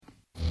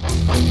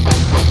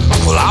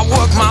I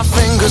work my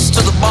fingers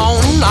to the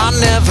bone, I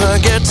never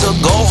get to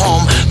go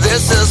home.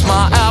 This is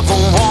my ever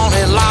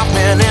wanted life,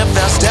 man, if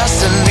that's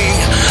destiny.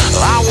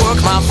 I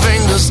work my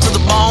fingers to the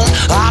bone,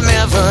 I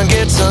never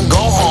get to go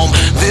home.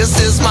 This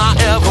is my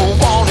ever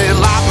wanted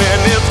life, man,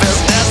 if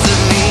that's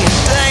destiny.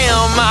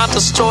 Damn, I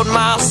destroyed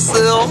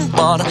myself,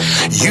 but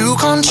you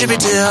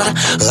contributed.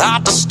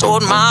 I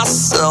destroyed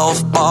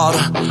myself,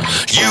 but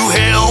you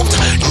helped.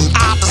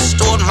 I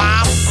destroyed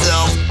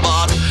myself,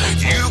 but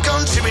you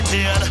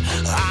contributed.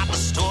 I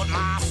destroyed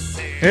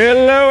myself.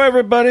 Hello,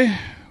 everybody.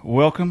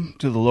 Welcome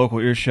to the Local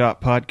Earshot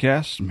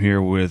Podcast. I'm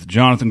here with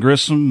Jonathan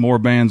Grissom, More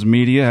Bands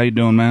Media. How you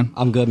doing, man?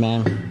 I'm good,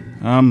 man.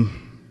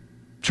 I'm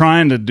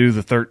trying to do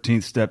the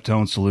 13th Step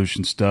Tone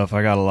Solution stuff.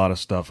 I got a lot of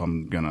stuff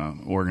I'm going to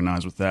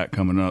organize with that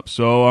coming up.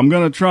 So I'm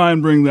going to try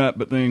and bring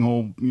that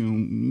thing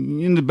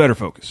into better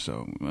focus.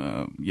 So,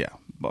 yeah,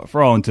 but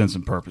for all intents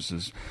and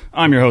purposes,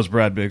 I'm your host,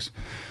 Brad Biggs.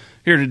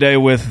 Here today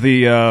with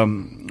the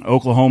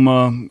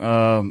Oklahoma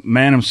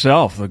man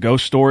himself, the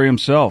ghost story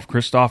himself,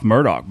 Christophe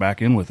Murdock,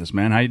 back in with us,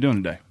 man. How you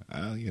doing today?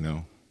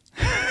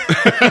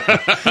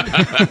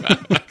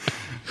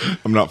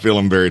 I'm not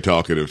feeling very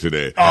talkative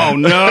today. Oh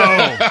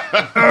no!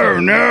 Oh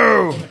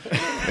no!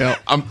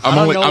 I'm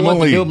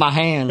only do with my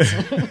hands.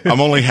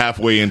 I'm only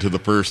halfway into the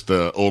first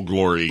Old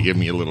Glory. Give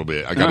me a little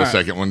bit. I got a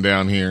second one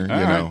down here.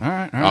 All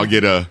right.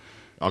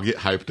 I'll get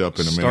hyped up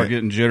in a minute. Start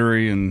getting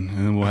jittery, and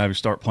then we'll have you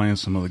start playing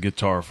some of the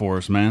guitar for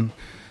us, man.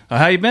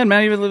 How you been,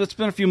 man? It's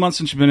been a few months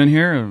since you've been in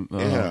here.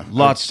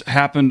 Lots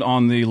happened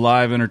on the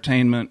live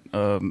entertainment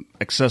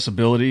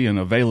accessibility and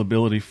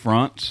availability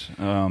front.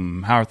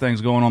 How are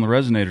things going on the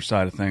Resonator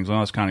side of things? Well,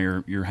 that's kind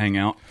of your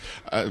hangout.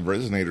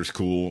 Resonator's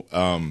cool.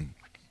 I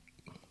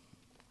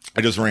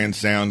just ran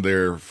sound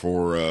there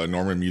for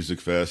Norman Music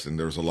Fest, and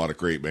there was a lot of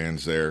great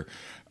bands there.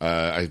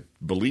 I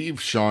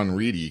believe Sean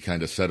Reedy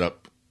kind of set up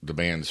the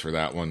bands for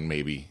that one,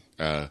 maybe.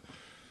 I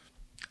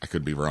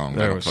could be wrong.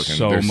 There's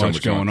so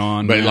much going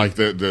on. But man. like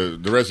the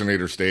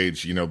Resonator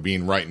stage,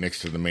 being right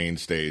next to the main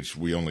stage,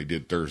 we only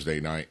did Thursday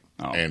night.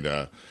 Oh. And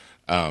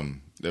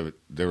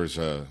there was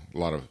a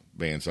lot of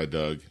bands I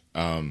dug.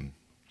 And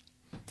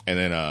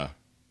then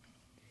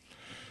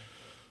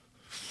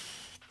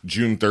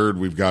June 3rd,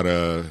 we've got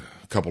a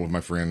couple of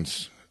my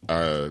friends,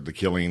 The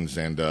Killings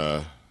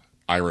and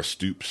Ira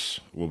Stoops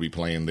will be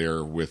playing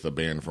there with a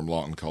band from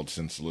Lawton called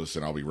Senseless,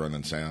 and I'll be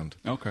running sound.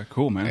 Okay,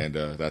 cool, man. And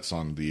that's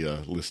on the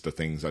list of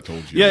things I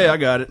told you. Yeah, about. I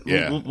got it.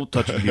 Yeah. We'll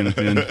touch it again at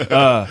the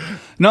end.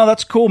 No,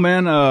 that's cool,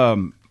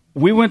 man.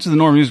 We went to the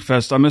Norman Music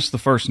Fest. I missed the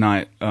first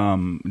night.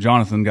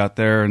 Jonathan got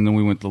there, and then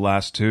we went the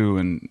last two.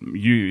 And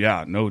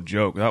no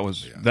joke. That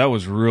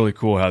was really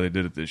cool how they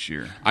did it this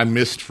year. I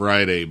missed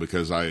Friday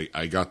because I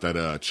got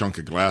that chunk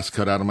of glass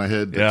cut out of my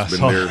head.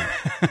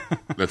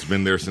 That's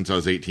been there since I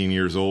was 18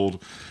 years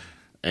old.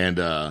 And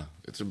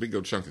it's a big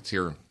old chunk. It's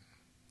here.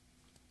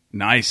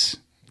 Nice.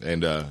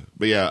 And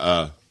but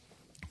yeah,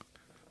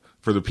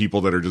 for the people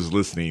that are just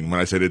listening, when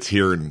I said it's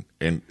here and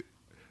then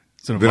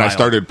I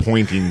started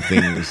pointing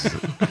things.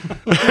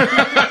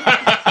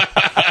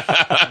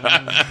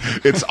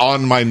 It's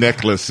on my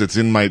necklace. It's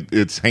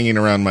hanging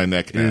around my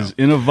neck now. It is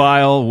in a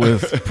vial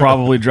with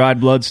probably dried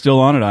blood still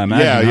on it, I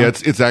imagine. Yeah.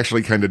 It's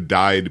actually kind of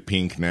dyed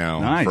pink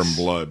now from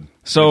blood.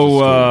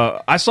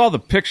 So I saw the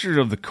picture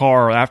of the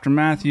car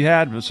aftermath you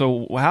had.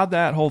 So how'd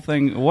that whole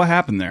thing? What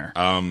happened there?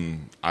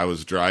 I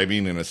was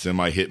driving and a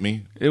semi hit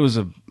me. It was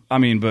a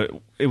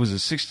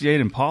 68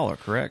 Impala,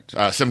 correct?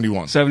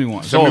 71.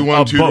 71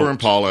 two-door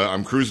Impala.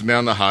 I'm cruising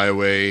down the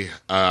highway.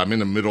 I'm in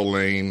the middle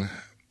lane,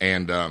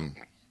 and a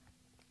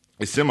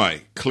semi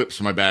clips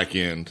my back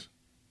end.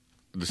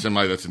 The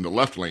semi that's in the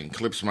left lane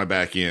clips my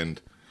back end.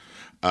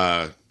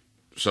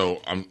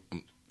 So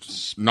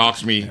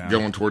knocks me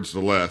going towards the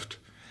left.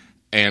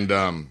 And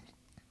I'm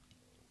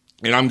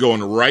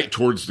going right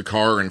towards the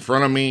car in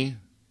front of me,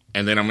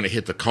 and then I'm going to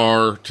hit the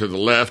car to the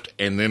left,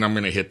 and then I'm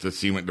going to hit the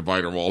cement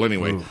divider wall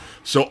anyway. Ooh.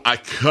 So I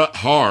cut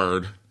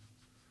hard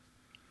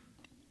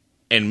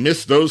and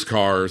missed those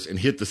cars and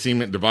hit the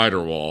cement divider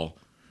wall,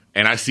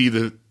 and I see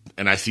the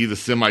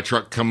semi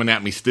truck coming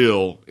at me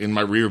still in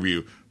my rear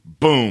view.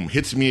 Boom,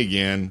 hits me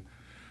again.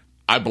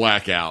 I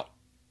black out.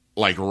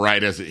 Like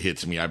right as it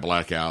hits me, I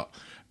black out.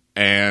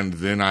 And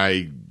then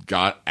I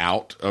got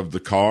out of the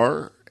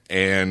car,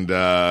 and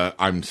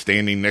I'm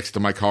standing next to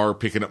my car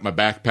picking up my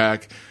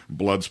backpack.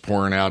 Blood's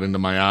pouring out into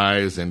my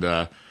eyes, and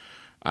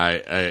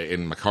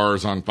and my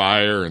car's on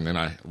fire. And then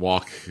I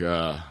walk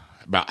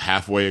about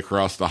halfway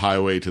across the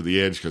highway to the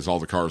edge because all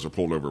the cars are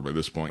pulled over by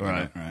this point.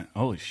 Right.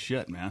 Holy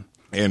shit, man.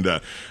 And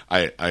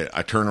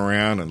I turn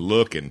around and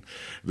look, and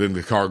then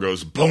the car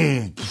goes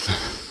boom.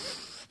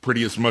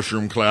 Prettiest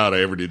mushroom cloud I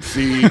ever did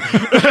see.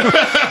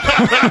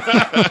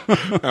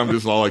 I'm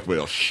just all like,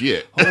 well,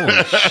 shit.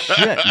 Holy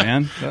shit,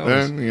 man.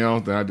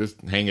 Then I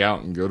just hang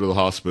out and go to the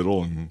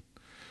hospital, and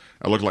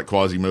I look like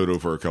Quasimodo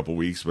for a couple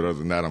weeks, but other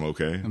than that, I'm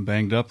okay. I'm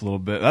banged up a little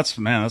bit. That's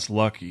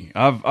lucky.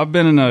 I've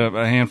been in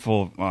a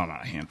handful, well,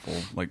 not a handful,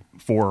 like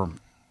 4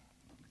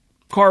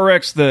 car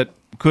wrecks that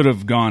could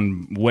have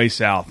gone way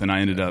south, and I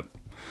ended up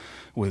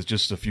with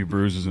just a few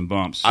bruises and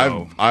bumps.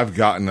 So. I've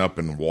gotten up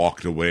and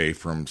walked away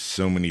from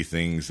so many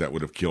things that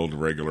would have killed a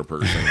regular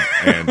person,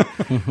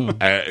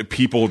 and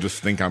people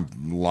just think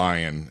I'm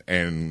lying,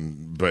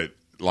 but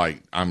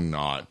like I'm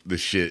not. The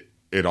shit,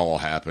 it all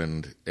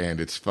happened, and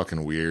it's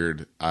fucking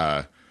weird.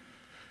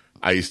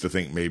 I used to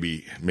think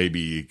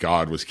maybe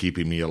God was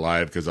keeping me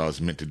alive because I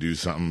was meant to do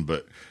something,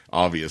 but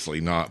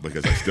obviously not,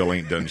 because I still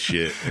ain't done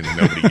shit and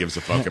nobody gives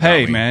a fuck about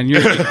me. Hey man,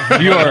 you're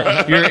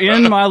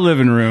in my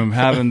living room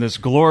having this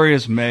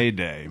glorious May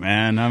Day,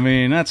 man. I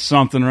mean, that's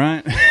something,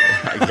 right?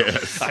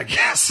 I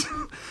guess.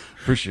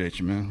 Appreciate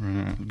you,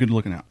 man. Good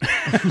looking out.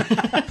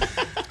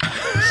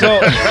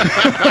 So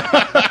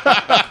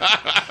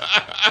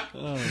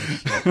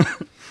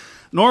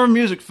Norman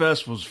Music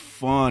Fest was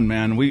fun,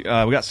 man. We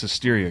got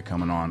Systeria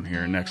coming on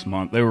here next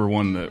month. They were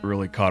one that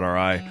really caught our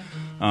eye.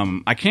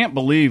 I can't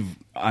believe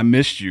I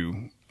missed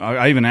you.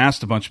 I even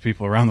asked a bunch of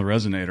people around the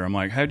Resonator. I'm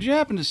like, hey, did you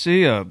happen to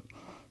see a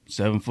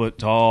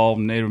 7-foot-tall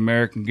Native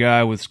American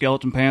guy with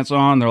skeleton pants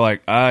on? They're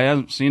like, I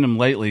haven't seen him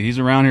lately. He's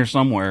around here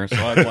somewhere. So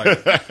I was like,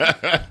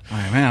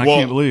 oh, man, I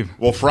can't believe.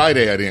 Well,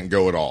 Friday I didn't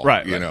go at all,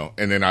 right? You know,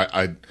 and then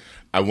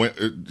I went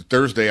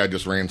Thursday. I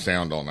just ran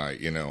sound all night,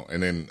 you know,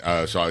 and then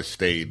so I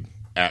stayed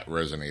at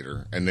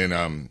Resonator, and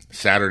then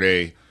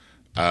Saturday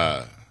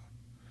I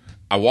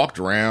walked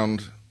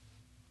around,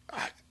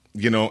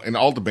 you know, and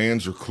all the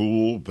bands are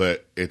cool,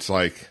 but it's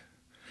like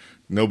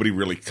nobody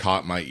really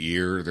caught my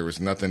ear. There was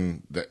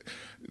nothing that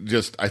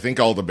just, I think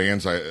all the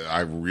bands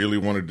I really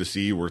wanted to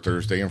see were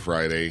Thursday and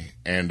Friday,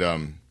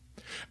 and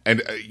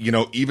you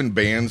know, even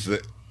bands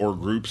that or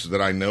groups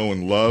that I know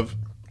and love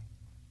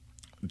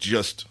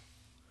just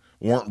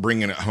weren't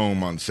bringing it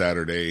home on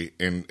Saturday,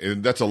 and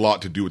that's a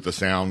lot to do with the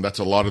sound. That's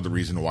a lot of the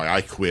reason why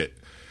I quit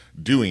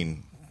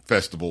doing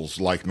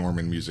festivals like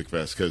Norman Music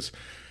Fest, because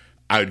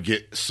I'd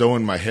get so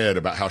in my head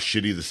about how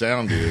shitty the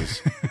sound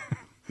is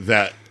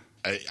that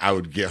I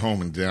would get home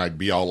and then I'd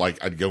be all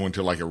like, I'd go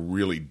into like a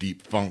really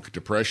deep funk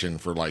depression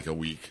for like a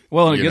week.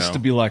 Well, and it gets to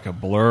be like a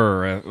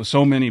blur.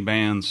 So many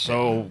bands,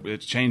 so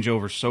it's change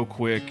over so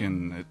quick,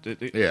 and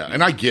yeah,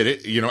 and I get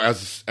it. You know,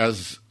 as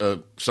a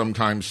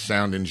sometimes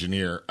sound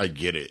engineer, I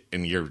get it.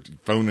 And you're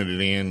phoning it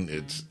in.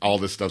 It's all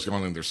this stuff's going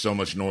on, and there's so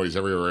much noise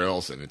everywhere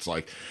else, and it's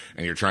like,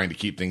 and you're trying to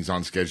keep things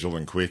on schedule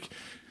and quick.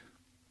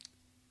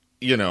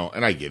 You know,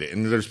 and I get it.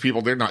 And there's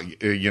people, they're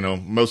not, you know,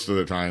 most of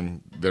the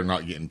time they're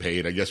not getting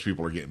paid. I guess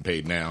people are getting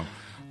paid now.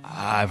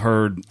 I've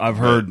heard a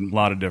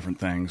lot of different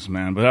things,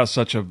 man. But that's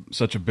such a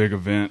big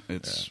event.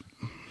 It's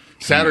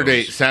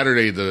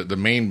Saturday. The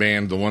main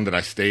band, the one that I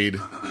stayed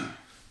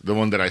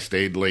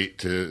late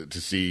to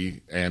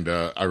see, and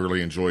I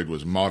really enjoyed,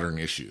 was Modern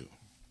Issue.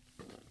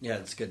 Yeah,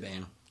 it's a good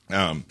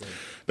band.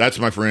 That's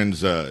my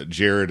friends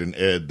Jared and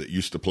Ed that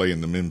used to play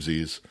in the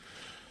Mimsies,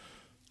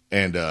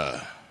 and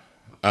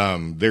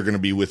they're going to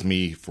be with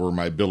me for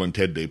my Bill and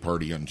Ted Day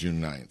party on June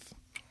 9th.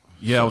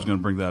 Yeah, so, I was going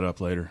to bring that up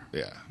later.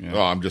 Yeah.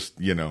 Oh, I'm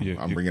just, you know,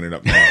 I'm bringing it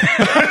up now.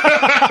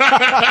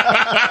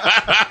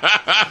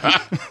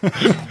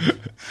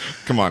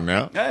 Come on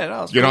now. Hey,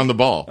 no, get on the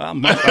ball.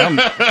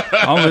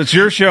 It's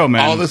your show,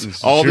 man. All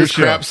this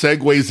crap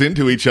segues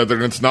into each other,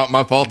 and it's not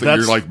my fault that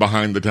you're like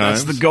behind the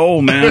times. That's the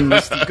goal, man.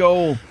 That's the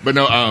goal. But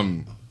no,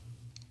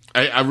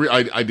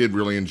 I did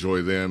really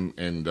enjoy them,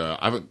 and I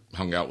haven't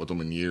hung out with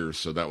them in years,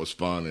 so that was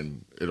fun.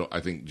 And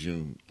I think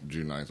June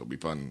 9th will be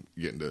fun,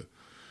 getting to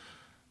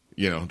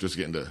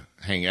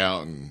hang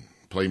out and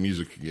play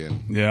music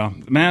again. Yeah,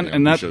 man,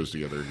 and that shows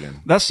together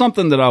again. That's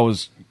something that I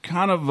was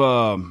kind of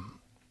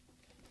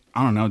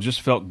I don't know,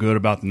 just felt good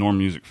about the Norm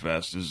Music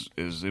Fest. Is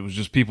it was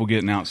just people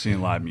getting out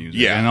seeing live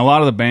music. Yeah, and a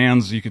lot of the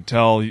bands, you could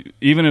tell,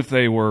 even if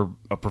they were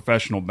a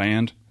professional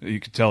band, you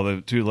could tell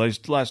the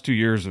last 2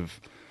 years of.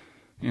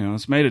 You know,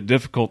 it's made it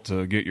difficult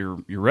to get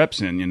your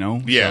reps in, you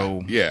know? Yeah,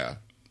 so, yeah.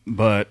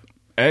 But,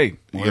 hey,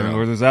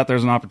 where there's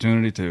an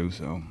opportunity too.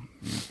 So,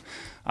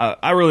 yeah.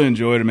 I really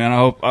enjoyed it, man.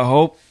 I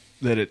hope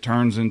that it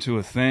turns into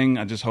a thing.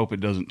 I just hope it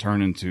doesn't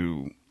turn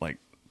into, like,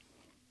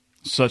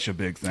 such a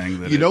big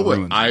thing that you know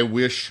what I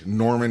wish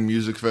Norman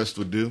Music Fest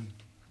would do?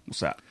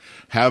 What's that?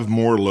 Have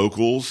more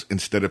locals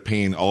instead of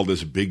paying all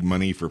this big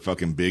money for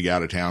fucking big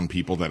out-of-town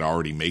people that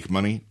already make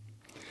money.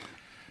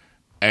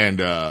 And,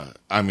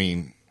 I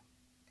mean...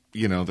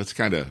 You know, that's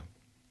kind of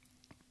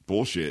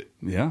bullshit.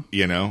 Yeah.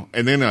 You know?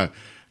 And then,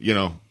 you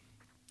know,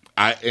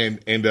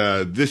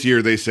 this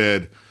year they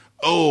said,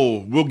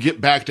 oh, we'll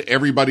get back to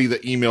everybody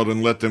that emailed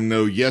and let them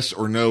know yes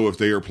or no if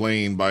they are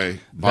playing by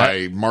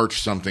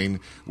March something,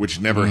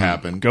 which never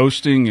happened.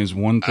 Ghosting is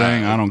one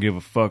thing. I don't give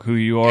a fuck who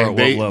you are at what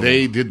level.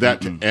 They did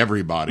that to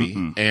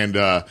everybody. And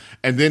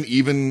then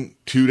even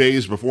 2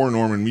 days before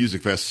Norman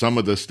Music Fest, some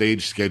of the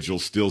stage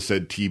schedules still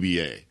said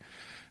TBA.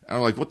 I'm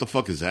like, what the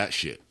fuck is that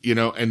shit? You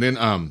know, and then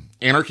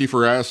Anarchy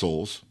for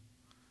Assholes,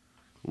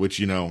 which,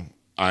 you know,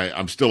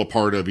 I'm still a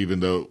part of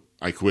even though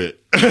I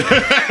quit.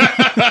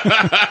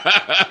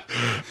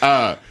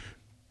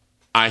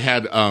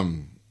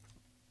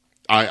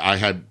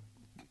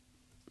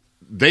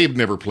 They've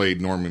never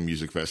played Norman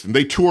Music Fest, and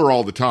they tour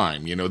all the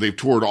time. You know, they've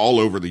toured all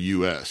over the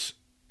U.S.,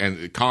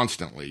 and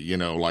constantly, you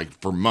know, like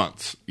for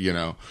months, you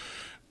know.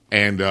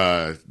 And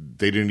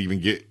we didn't even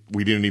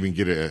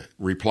get a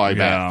reply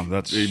back.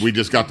 We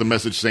just got the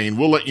message saying,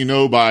 we'll let you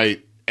know by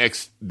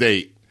X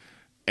date.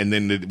 And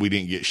then we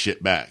didn't get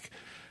shit back,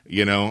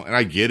 you know. And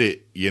I get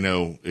it, you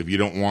know, if you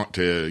don't want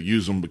to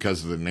use them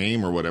because of the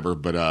name or whatever.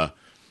 But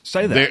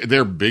say that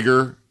they're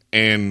bigger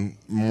and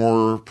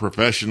more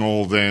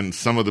professional than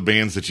some of the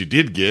bands that you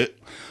did get.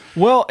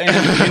 Well,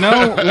 and you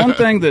know, one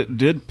thing that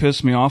did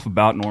piss me off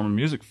about Norman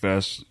Music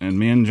Fest, and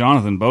me and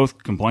Jonathan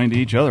both complained to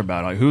each other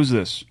about it, like, who's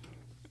this?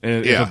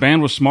 If a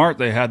band was smart,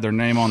 they had their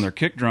name on their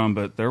kick drum,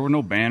 but there were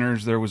no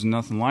banners. There was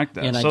nothing like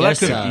that. And so that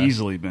could have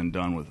easily been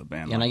done with a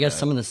band like and I guess that.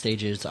 some of the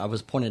stages, I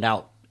was pointed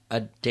out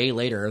a day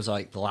later, it was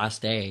like the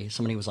last day,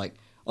 somebody was like,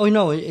 oh,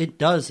 no, it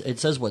does. It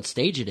says what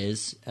stage it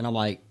is. And I'm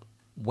like,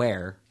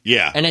 where?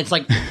 Yeah. And it's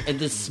like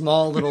this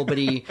small little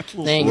bitty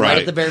thing right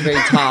at the very,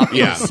 very top in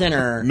the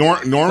center.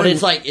 Norman, but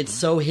it's like, it's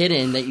so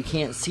hidden that you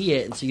can't see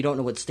it, and so you don't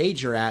know what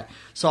stage you're at.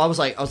 So I was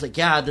like,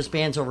 yeah, this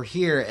band's over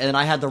here, and then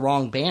I had the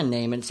wrong band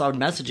name, and so I would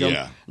message them,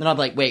 and then I'd be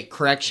like, wait,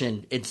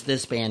 correction, it's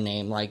this band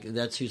name. Like,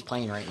 that's who's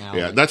playing right now.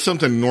 Yeah, that's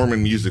something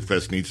Norman Music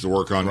Fest needs to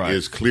work on,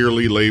 is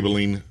clearly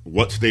labeling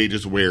what stage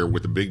is where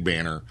with a big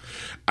banner.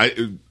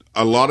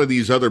 A lot of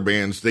these other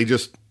bands, they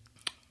just...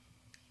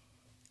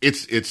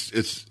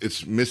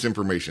 It's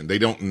misinformation. They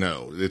don't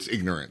know. It's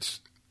ignorance.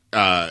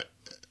 And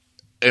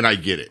I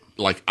get it.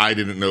 Like, I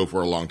didn't know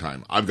for a long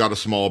time. I've got a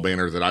small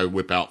banner that I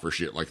whip out for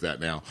shit like that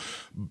now.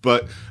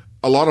 But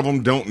a lot of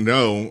them don't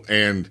know,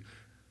 and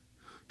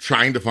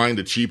trying to find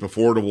a cheap,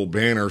 affordable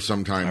banner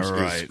sometimes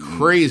is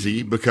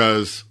crazy,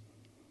 because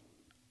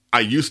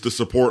I used to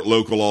support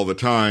local all the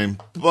time,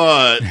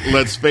 but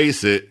let's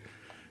face it,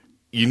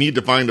 you need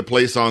to find a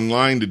place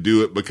online to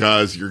do it,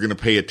 because you're going to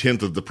pay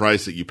 1/10 of the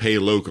price that you pay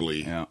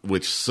locally,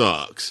 which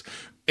sucks,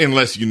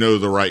 unless you know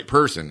the right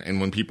person.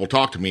 And when people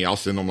talk to me, I'll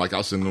send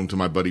them to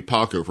my buddy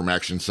Paco from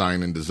Action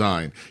Sign and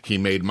Design. He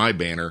made my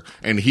banner,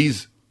 and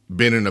he's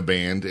been in a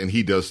band, and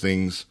he does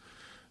things,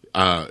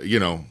 you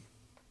know,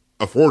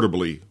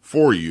 affordably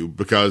for you,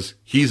 because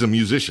he's a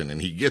musician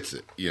and he gets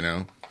it, you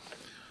know?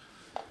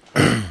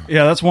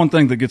 Yeah, that's one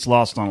thing that gets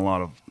lost on a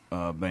lot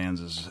of bands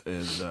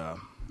is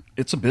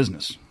it's a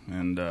business,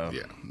 and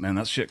man,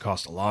 that shit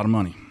costs a lot of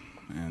money,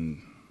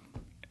 and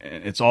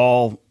it's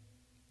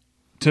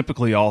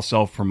typically all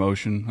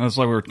self-promotion. That's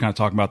like we were kind of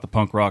talking about the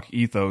punk rock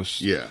ethos.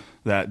 Yeah,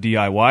 that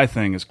DIY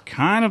thing has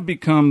kind of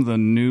become the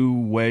new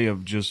way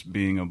of just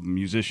being a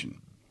musician.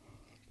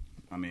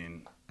 I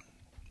mean,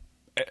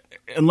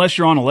 unless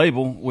you're on a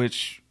label,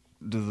 which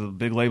do the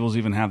big labels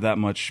even have that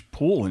much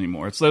pull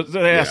anymore?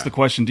 They ask the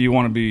question: do you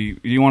want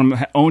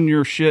to own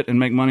your shit and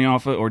make money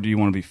off it, or do you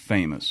want to be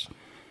famous?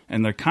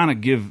 And they kind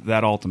of give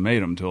that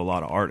ultimatum to a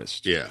lot of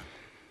artists. Yeah.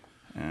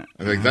 I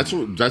think that's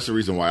the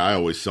reason why I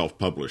always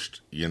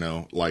self-published, you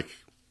know? Like,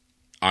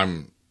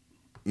 I'm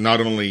a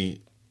member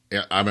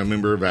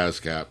of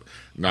ASCAP,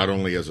 not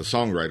only as a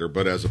songwriter,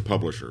 but as a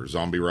publisher.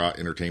 Zombie Rot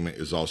Entertainment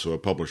is also a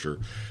publisher,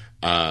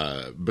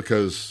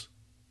 because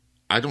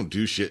I don't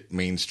do shit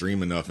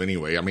mainstream enough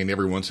anyway. I mean,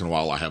 every once in a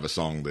while I have a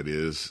song that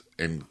is,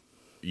 and,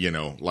 you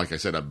know, like I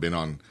said, I've been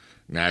on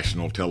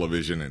national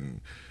television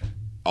and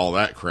all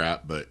that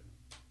crap, but...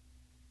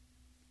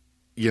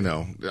 You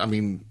know, I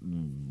mean,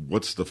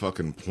 what's the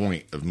fucking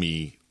point of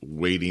me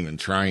waiting and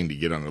trying to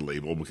get on a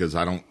label, because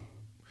I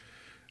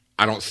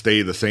don't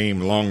stay the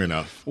same long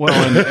enough. Well,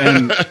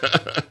 and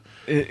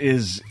it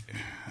is,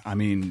 I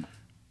mean,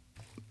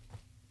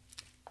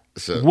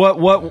 so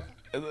what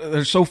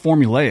they're so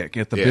formulaic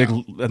at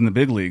the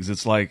big leagues.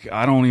 It's like,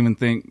 I don't even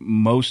think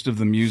most of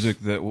the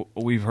music that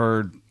we've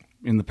heard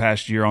in the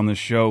past year on this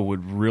show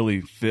would really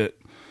fit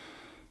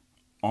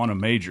on a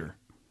major.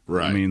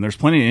 Right. I mean, there's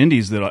plenty of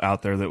indies that are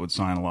out there that would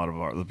sign a lot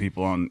of the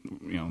people on,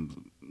 you know,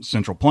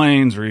 Central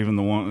Plains, or even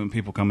the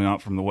people coming out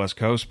from the West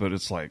Coast. But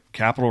it's like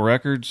Capitol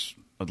Records,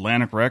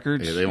 Atlantic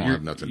Records. Yeah, they don't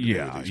have nothing to do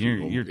with these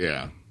people.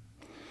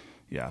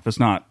 Yeah. If it's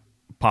not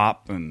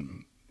pop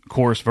and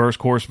chorus verse,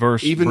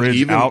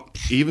 bridge out.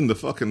 Even the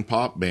fucking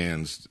pop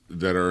bands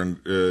that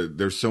are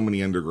there's so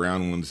many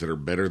underground ones that are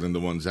better than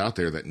the ones out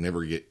there that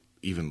never get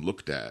even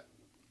looked at.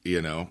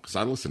 You know, because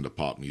I listen to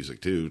pop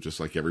music too, just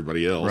like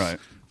everybody else. Right.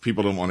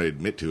 People don't want to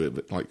admit to it,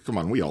 but like, come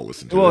on, we all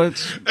listen to it.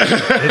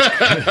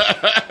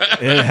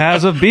 It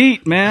has a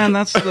beat, man.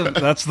 That's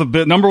the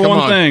bit number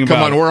one thing.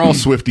 Come on, we're all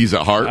Swifties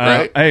at heart,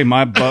 right? Hey,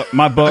 my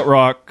butt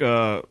rock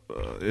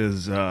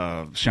is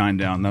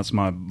Shinedown. That's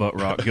my butt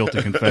rock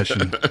guilty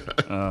confession.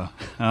 I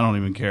don't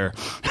even care.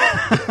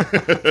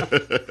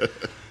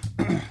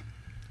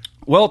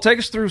 Well, take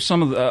us through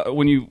some of the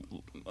when you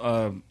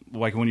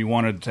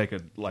wanted to take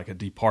a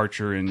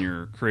departure in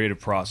your creative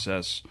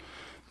process.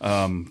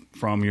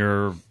 From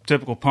your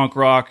typical punk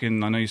rock,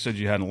 and I know you said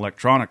you had an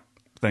electronic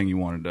thing you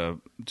wanted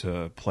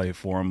to play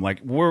for them.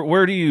 Like,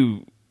 where do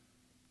you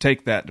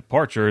take that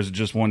departure? Is it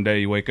just one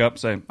day you wake up and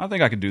say, I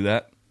think I could do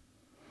that?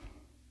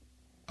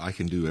 I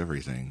can do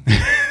everything.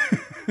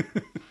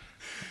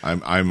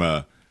 I'm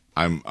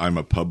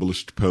a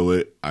published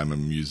poet. I'm a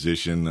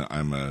musician.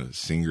 I'm a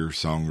singer,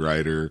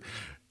 songwriter.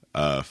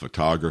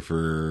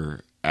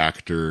 photographer,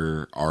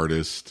 actor,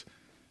 artist.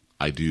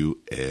 I do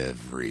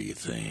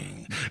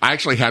everything. I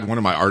actually had one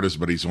of my artist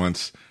buddies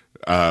once,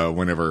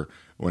 whenever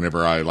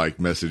I like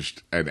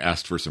messaged and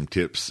asked for some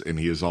tips, and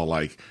he was all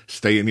like,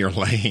 "Stay in your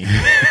lane,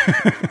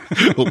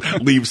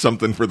 leave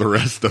something for the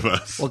rest of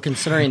us." Well,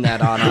 considering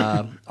that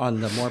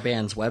on the More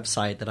Bands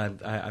website that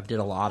I did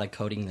a lot of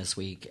coding this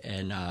week,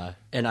 and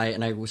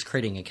I was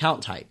creating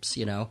account types,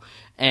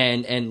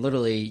 and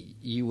literally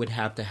you would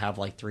have to have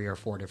like 3 or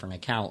 4 different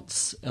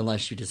accounts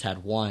unless you just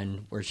had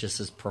one where it's just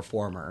this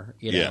performer,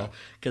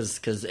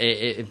 because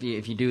if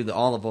you do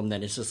all of them,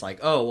 then it's just like,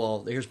 oh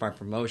well, here's my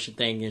promotion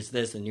thing, is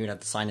this, and you would have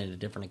to sign into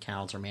different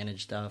accounts or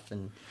manage stuff,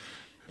 and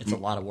it's a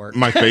lot of work.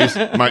 My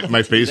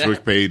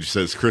Facebook page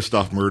says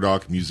Christophe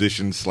Murdock,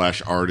 musician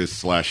 /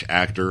 artist /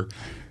 actor.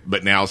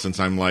 But now, since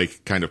I'm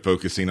like kind of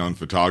focusing on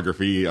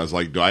photography, I was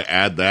like, do I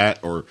add that?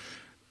 Or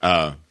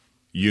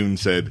Yoon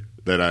said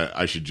that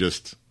I should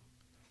just,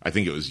 I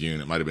think it was Yoon,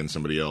 it might have been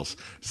somebody else,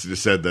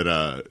 said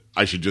that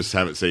I should just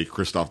have it say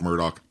Christophe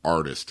Murdock,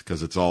 artist,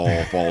 because it's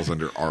all falls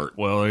under art.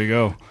 Well, there you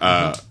go.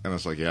 And I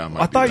was like, yeah,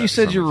 I thought you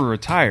said you were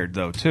retired,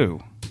 though,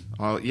 too.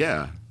 Well,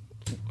 yeah.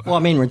 Well, I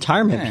mean,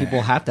 retirement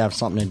people have to have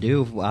something to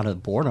do out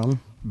of boredom.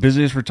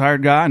 Busiest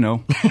retired guy I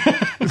know.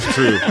 It's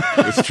true.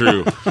 It's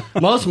true.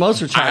 Most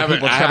retired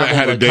people travel I haven't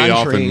had a day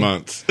off in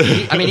months.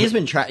 You've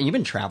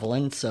been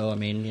traveling, so I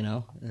mean,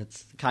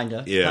 it's kind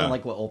of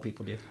like what old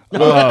people do.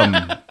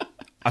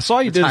 I saw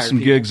you did some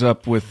gigs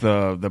up with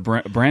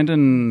the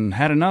Brandon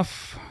Had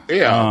Enough.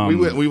 Yeah,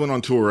 we went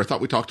on tour. I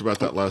thought we talked about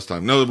that last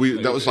time. No,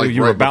 that was like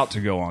you were about to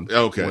go on.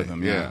 Okay, with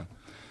him. Yeah,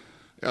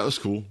 that was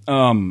cool.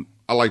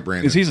 I like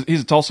Brandon. He's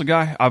a Tulsa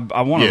guy.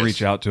 I want to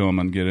reach out to him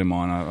and get him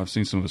on. I've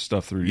seen some of his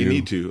stuff through you. You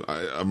need to.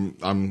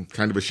 I'm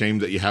kind of ashamed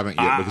that you haven't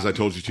yet because I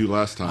told you to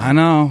last time. I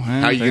know.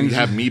 How you can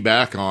have me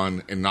back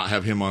on and not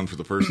have him on for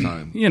the first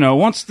time?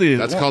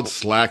 That's called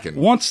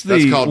slacking. That's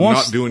called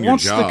not doing your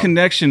job. Once the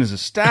connection is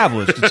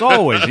established, it's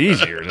always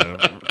easier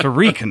to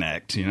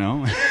reconnect.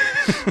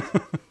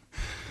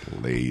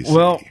 Lazy.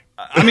 Well,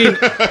 I mean,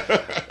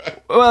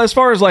 as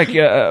far as like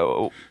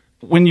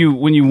when you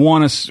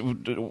want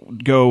to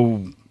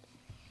go.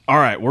 All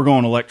right, we're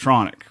going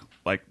electronic.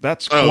 Like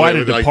that's quite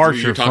a departure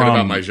you're talking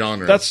about my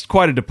genre. That's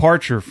quite a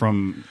departure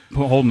from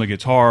holding the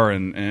guitar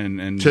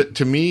and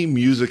to me,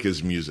 music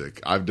is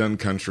music. I've done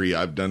country,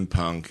 I've done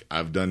punk,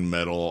 I've done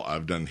metal,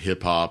 I've done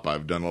hip hop,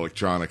 I've done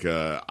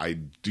electronica. I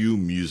do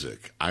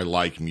music. I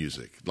like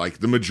music. Like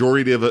the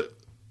majority of it,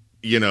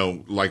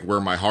 like where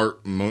my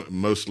heart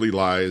mostly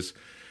lies,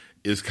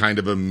 is kind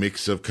of a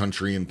mix of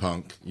country and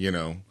punk.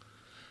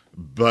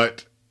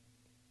 But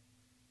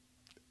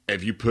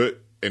if you put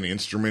an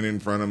instrument in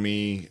front of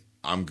me,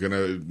 I'm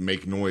gonna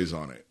make noise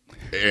on it.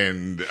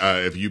 And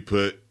if you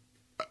put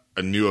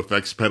a new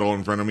effects pedal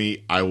in front of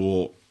me, I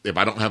will. If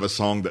I don't have a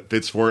song that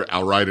fits for it,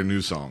 I'll write a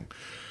new song.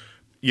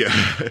 Yeah.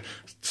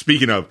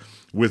 Speaking of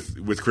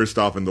with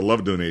Christophe and the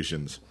love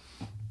donations,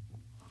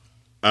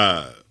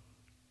 I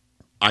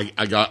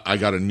got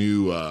a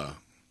new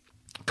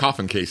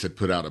coffin case that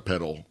put out a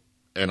pedal,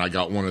 and I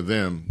got one of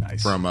them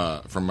from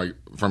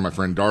my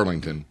friend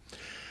Darlington,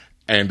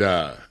 and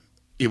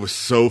it was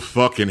so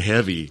fucking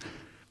heavy,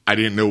 I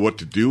didn't know what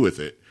to do with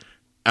it.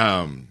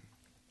 And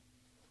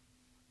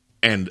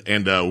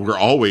we're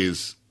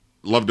always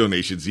love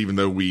donations, even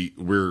though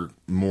we're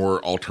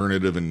more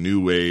alternative and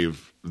new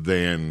wave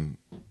than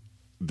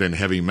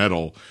heavy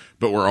metal,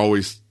 but we're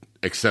always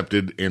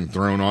accepted and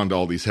thrown onto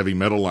all these heavy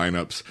metal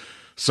lineups.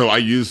 So I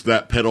used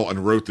that pedal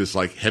and wrote this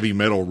like heavy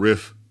metal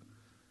riff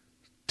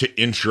to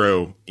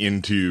intro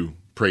into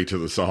Pray to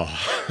the Saw.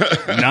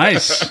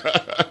 Nice.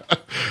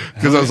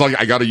 Because I was like,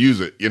 I got to use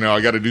it.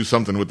 I got to do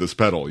something with this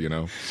pedal,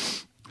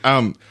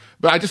 But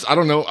I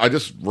don't know. I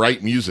just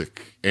write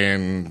music,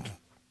 and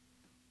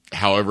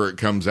however it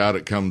comes out,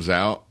 it comes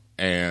out.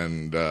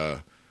 And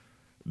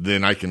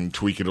then I can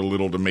tweak it a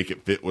little to make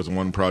it fit with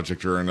one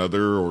project or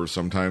another, or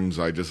sometimes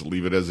I just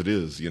leave it as it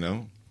is,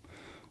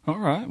 All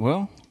right.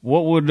 Well,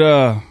 what would,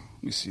 let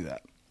me see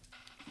that.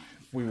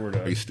 If we were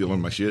to. Are you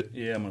stealing my shit?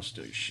 Yeah, I'm going to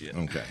steal your shit.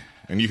 Okay.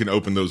 And you can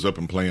open those up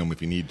and play them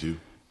if you need to.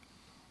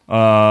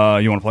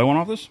 You want to play one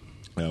off this?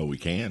 We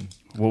can.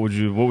 What would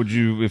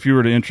you, if you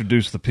were to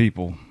introduce the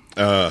people?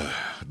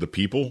 The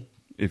people?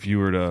 If you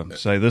were to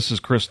say, this is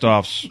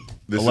Christophe's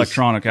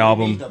electronic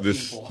album.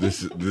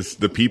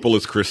 The people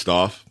is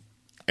Christophe,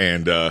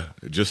 and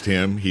just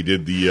him. He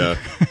did the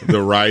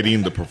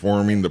writing, the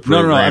performing, the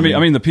programming. No.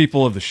 I mean the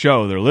people of the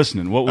show. They're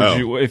listening. What would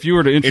you, if you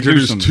were to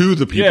introduce them? To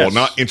the people,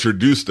 not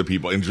introduce the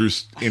people.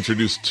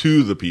 Introduce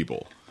to the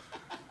people.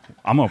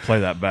 I'm going to play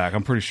that back.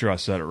 I'm pretty sure I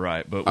said it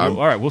right, but all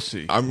right, we'll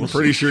see. I'm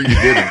pretty sure you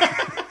didn't.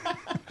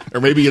 Or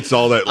maybe it's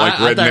all that like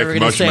redneck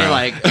mush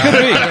mouth.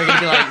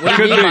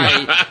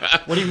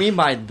 What do you mean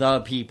by the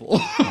people?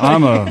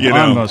 I'm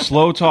a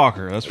slow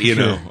talker. That's for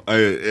sure.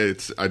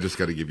 I just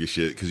got to give you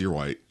shit because you're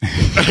white.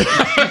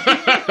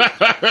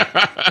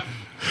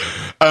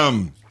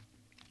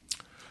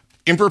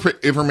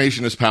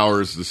 Information is Power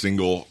is the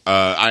single.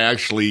 I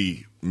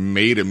actually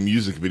made a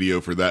music video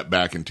for that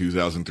back in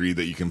 2003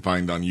 that you can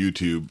find on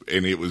YouTube,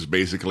 and it was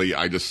basically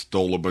I just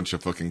stole a bunch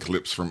of fucking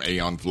clips from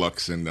Aeon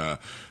Flux and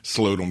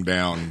slowed them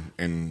down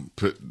and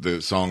put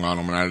the song on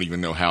them, and I don't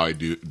even know how I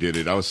did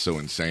it. I was so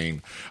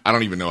insane. I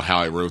don't even know how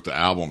I wrote the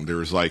album. There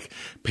was like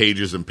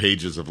pages and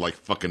pages of like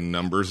fucking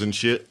numbers and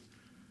shit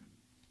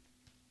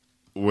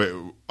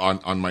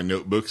on my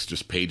notebooks,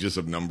 just pages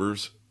of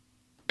numbers,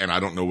 and I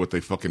don't know what they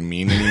fucking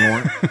mean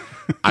anymore.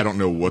 I don't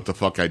know what the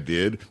fuck I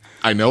did.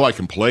 I know I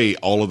can play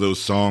all of those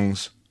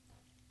songs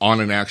on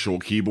an actual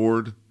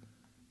keyboard,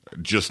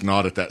 just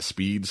not at that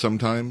speed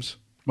sometimes.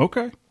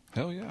 Okay.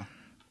 Hell yeah.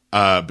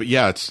 But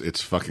yeah,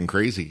 it's fucking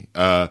crazy.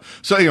 So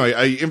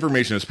anyway,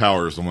 Information is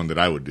Power is the one that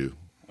I would do.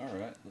 All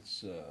right.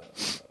 Let's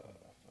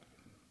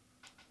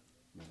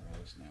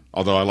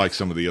although I like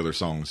some of the other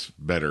songs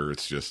better.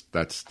 It's just,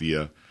 that's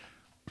the...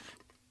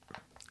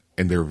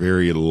 and they're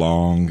very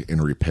long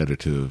and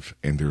repetitive,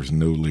 and there's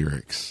no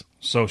lyrics.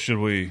 So should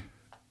we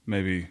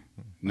maybe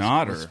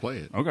not? Let's play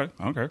it. Okay.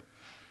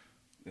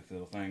 If the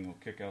little thing will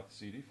kick out the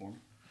CD for me.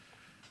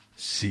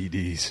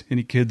 CDs.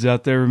 Any kids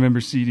out there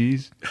remember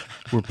CDs?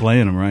 We're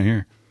playing them right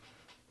here.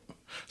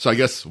 So I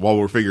guess while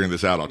we're figuring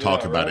this out, I'll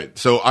talk about it.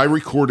 So I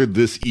recorded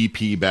this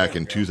EP back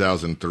in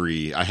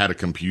 2003. I had a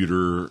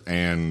computer,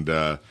 and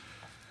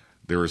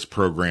there was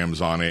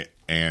programs on it,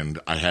 and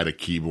I had a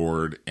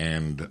keyboard,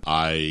 and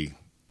I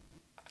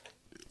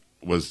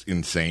was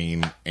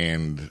insane,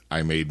 and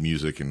I made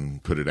music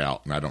and put it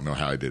out, and I don't know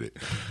how I did it.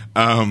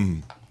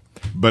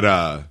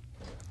 But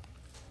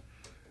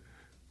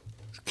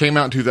came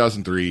out in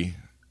 2003,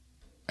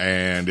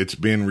 and it's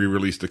been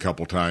re-released a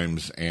couple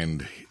times,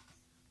 and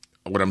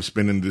what I'm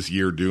spending this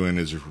year doing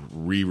is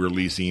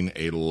re-releasing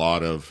a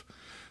lot of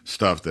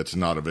stuff that's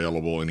not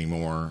available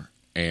anymore,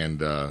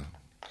 and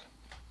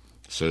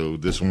so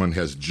this one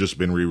has just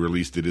been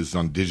re-released. It is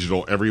on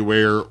digital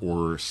everywhere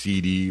or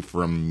CD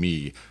from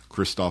me,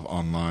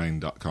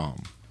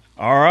 ChristopheOnline.com.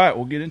 All right,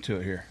 we'll get into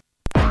it here.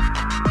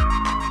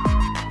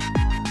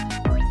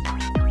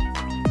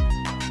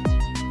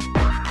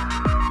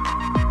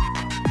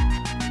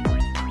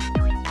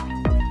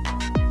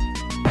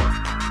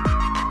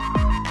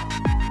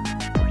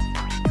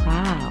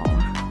 Wow.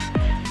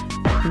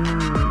 Can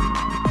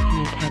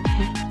I touch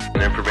it?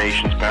 And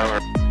information's power.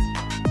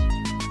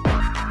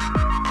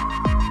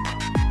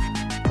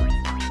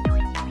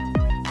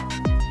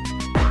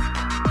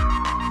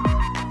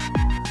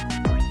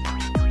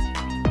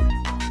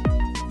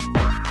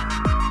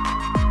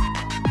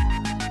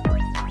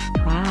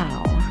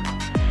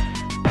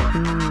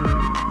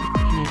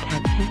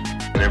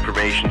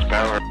 Information's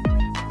power.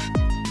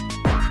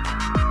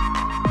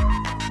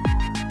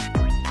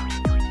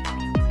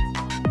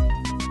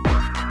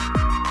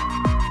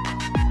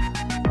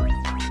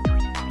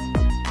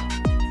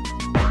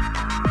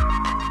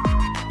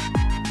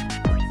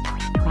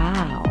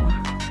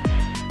 Wow.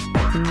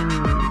 Can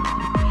I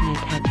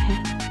touch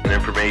it? And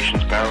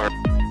information's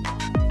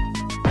power.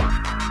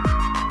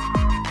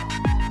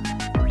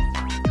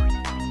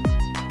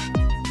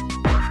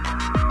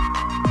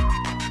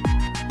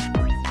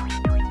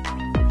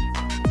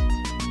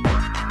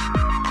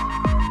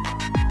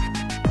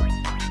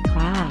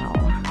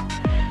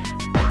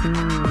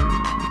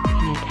 Information's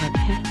power.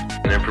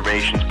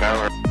 Information's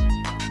power.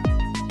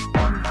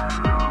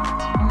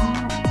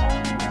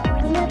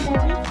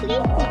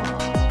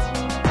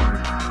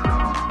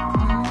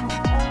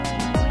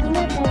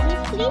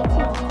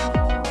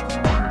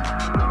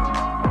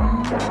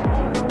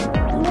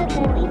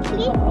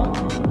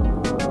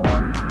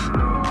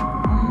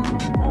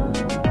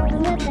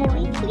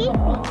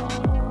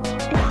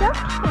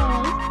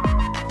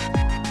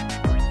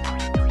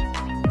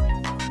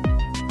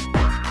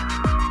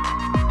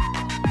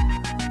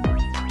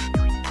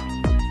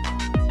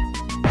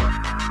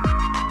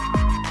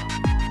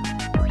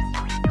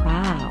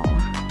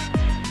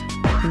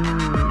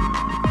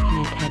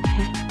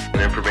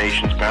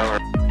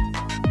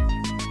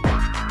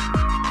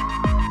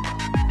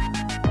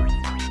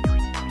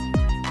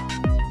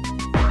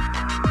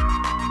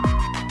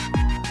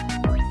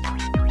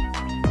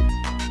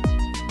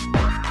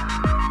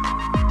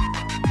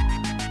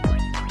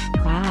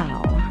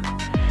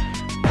 Wow.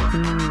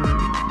 Can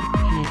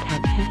I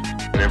touch it?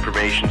 And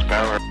information's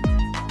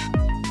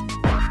power.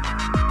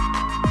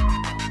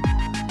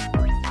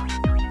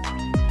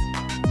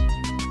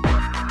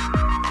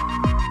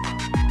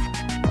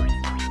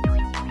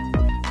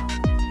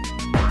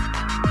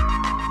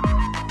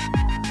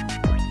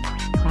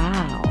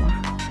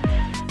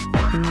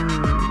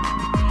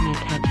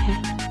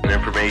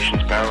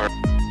 Information's power.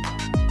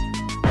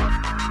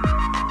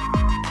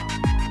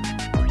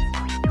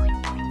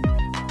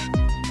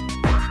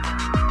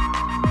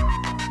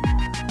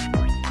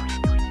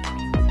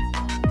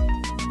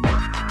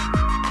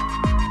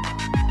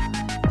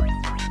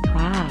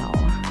 Wow.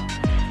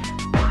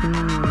 Can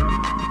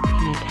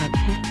I touch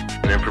it?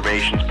 And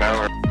information's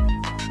power.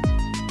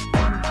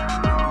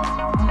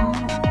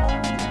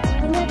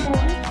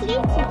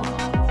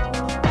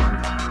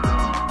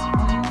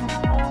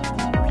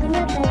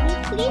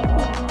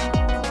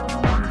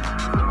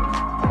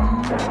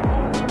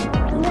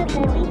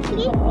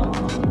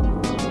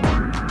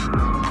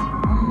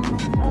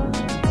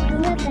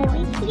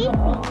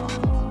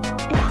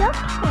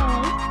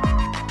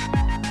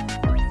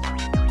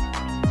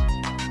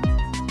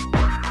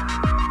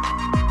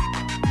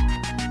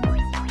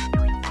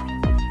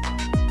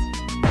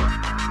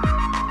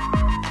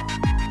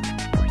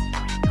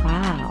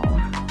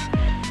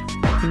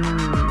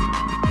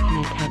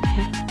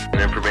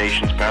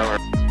 Information's power.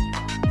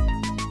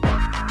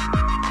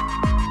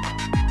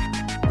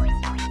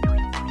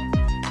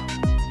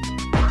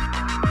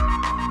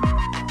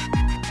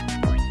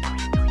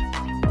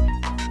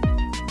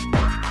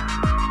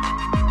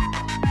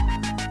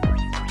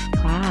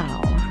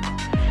 Wow.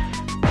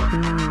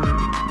 Can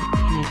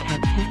I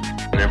touch it?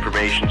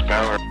 Information's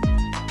power.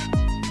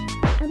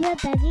 I'm a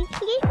buggy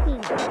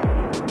sleeping.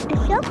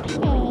 It's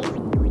okay.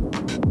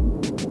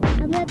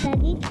 I'm a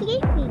buggy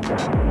sleeping.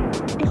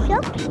 It's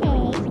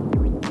okay.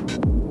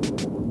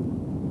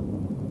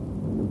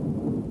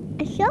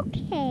 It's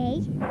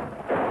okay.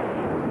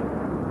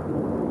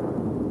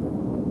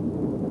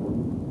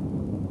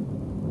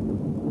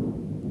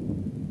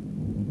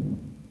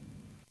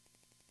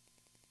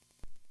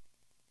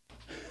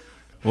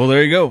 Well,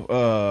 there you go.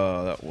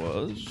 That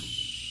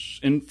was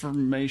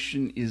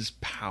Information is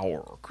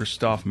Power.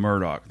 Christophe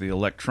Murdock, the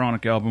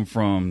electronic album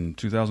from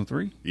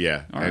 2003.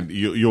 Yeah, All and right.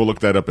 you'll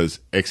look that up as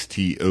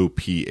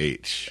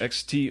XTOPH.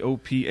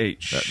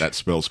 XTOPH. That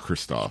spells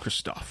Christophe.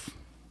 Christophe.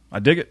 I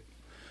dig it.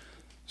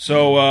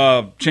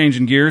 So,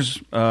 changing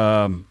gears,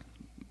 let's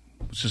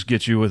just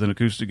get you with an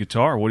acoustic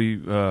guitar. What do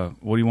you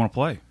want to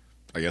play?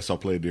 I guess I'll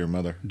play Dear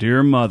Mother.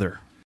 Dear Mother.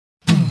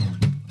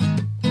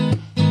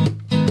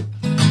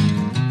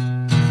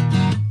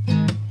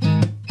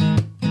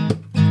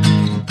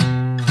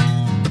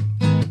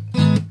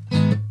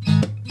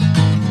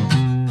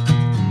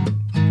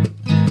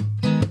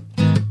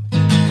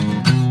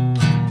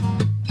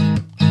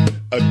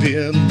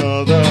 Dear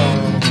mother,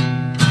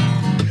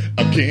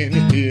 can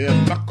you hear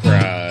my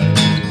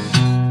cries?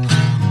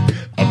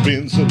 I've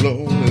been so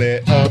lonely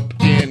up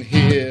in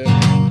here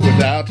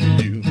without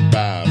you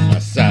by my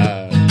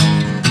side.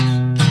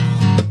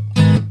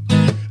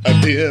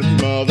 Dear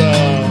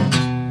mother,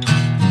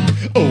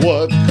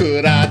 what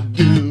could I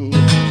do?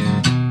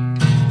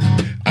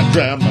 I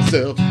drown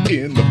myself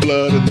in the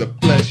blood and the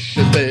flesh,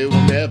 and they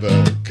will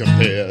never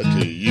compare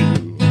to you.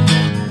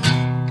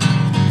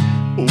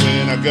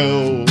 When I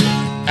go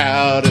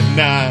out at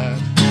night,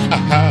 I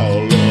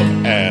howl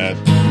up at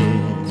the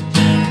moon.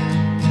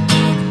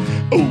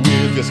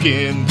 With your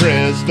skin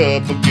pressed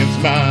up against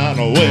mine,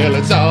 well,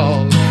 it's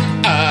all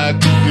I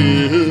can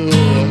do.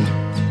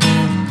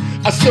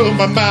 I sew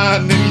my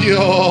mind and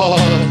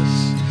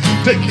yours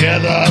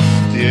together,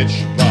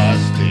 stitch by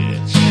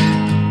stitch.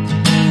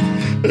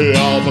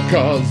 All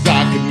because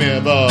I could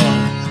never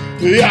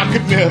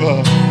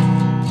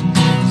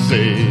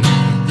say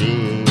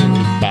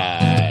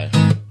goodbye.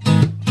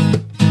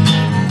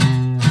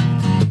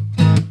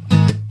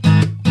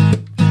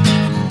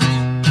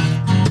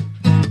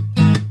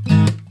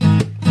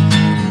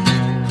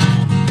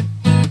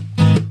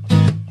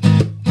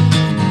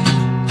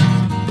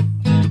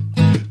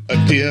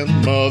 Dear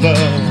mother,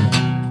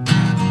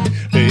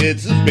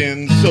 it's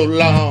been so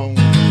long,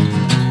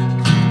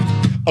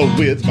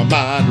 with my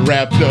mind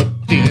wrapped up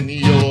in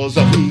yours,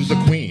 who's a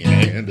queen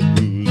and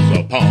who's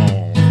a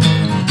pawn.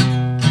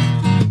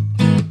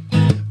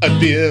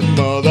 Dear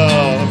mother,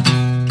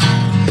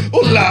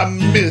 well, I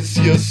miss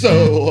you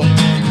so,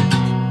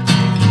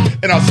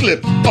 and I'll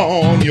slip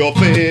on your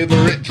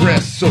favorite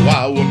dress so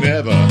I will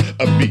never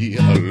be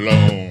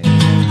alone.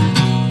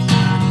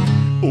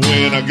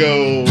 When I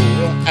go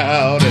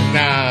out at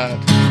night,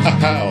 I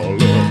howl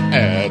up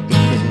at the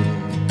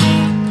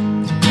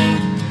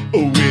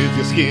moon. With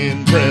your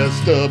skin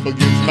pressed up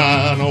against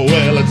mine,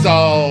 well, it's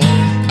all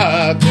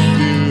I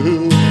can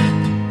do.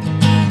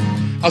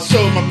 I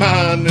sew my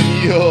mind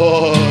and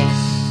yours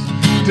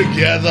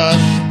together,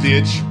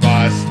 stitch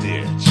by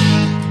stitch.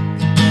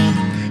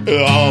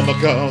 All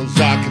because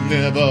I could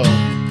never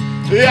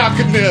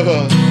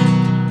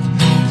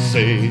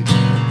say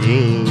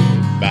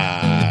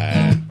goodbye.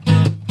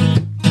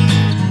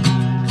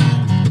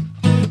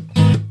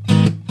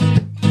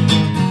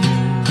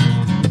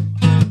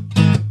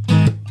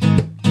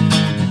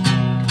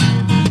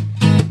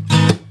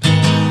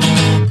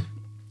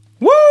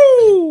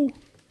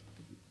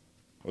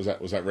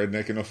 Was that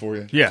redneck enough for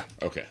you? Yeah.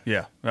 Okay.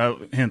 Yeah.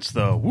 Hence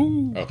the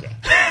woo. Okay.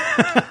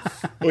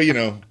 Well, you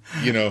know,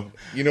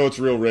 it's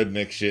real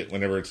redneck shit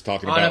whenever it's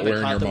talking about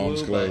wearing your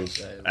mom's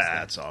clothes.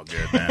 That's all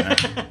good, man.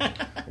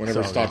 Whenever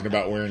it's talking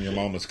about wearing your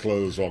mama's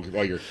clothes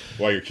while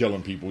you're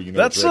killing people,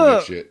 that's it's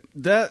redneck shit.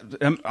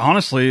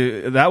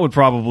 Honestly, that would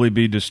probably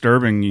be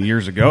disturbing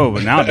years ago,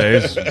 but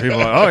nowadays people are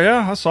like, oh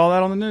yeah, I saw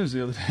that on the news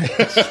the other day.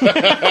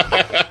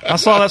 I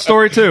saw that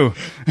story too.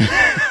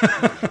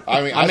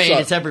 I mean,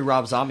 it's every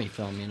Rob Zombie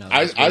film,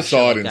 I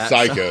saw it in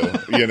Psycho,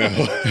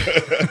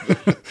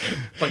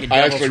 I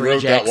actually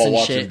wrote that while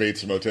watching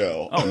Bates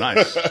Motel. Oh,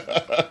 nice.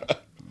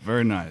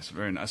 Very nice,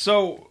 very nice.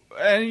 So,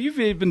 and you've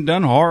even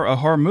done a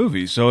horror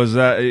movie. So is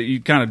that,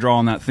 you kind of draw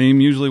on that theme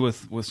usually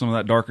with some of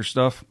that darker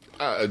stuff?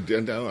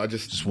 No, I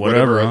just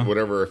whatever,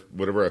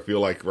 whatever I feel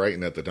like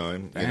writing at the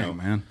time. Dang,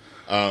 man.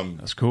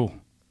 That's cool.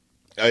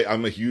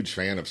 I'm a huge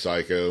fan of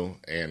Psycho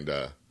and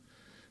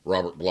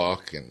Robert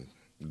Bloch and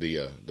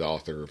the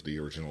author of the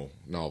original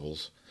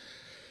novels.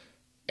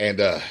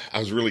 And I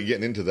was really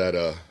getting into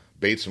that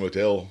Bates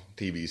Motel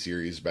TV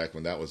series back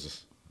when that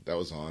was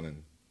on,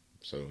 and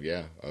So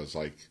yeah, I was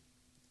like,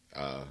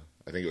 I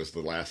think it was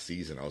the last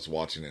season. I was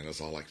watching it and I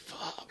was all like,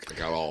 fuck. I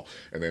got all,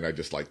 and then I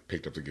just like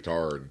picked up the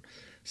guitar and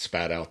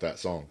spat out that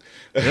song.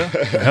 Yeah.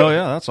 Hell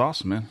yeah, that's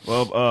awesome, man.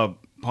 Well,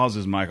 pause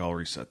his mic. I'll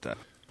reset that.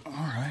 All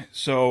right.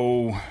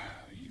 So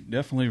you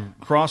definitely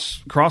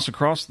cross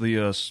across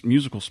the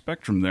musical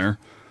spectrum there.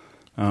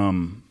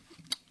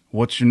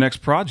 What's your next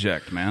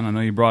project, man? I know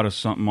you brought us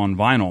something on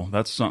vinyl.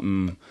 That's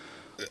something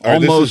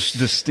almost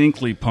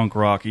distinctly punk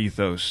rock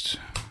ethos.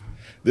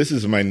 This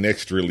is my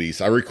next release.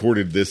 I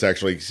recorded this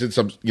actually since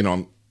I'm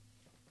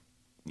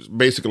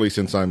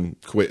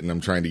quitting.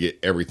 I'm trying to get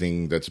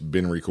everything that's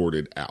been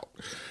recorded out.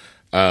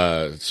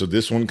 So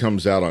this one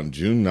comes out on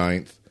June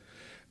 9th.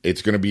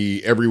 It's going to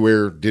be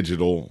everywhere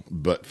digital,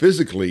 but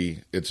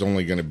physically it's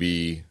only going to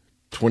be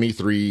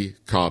 23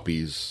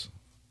 copies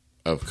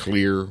of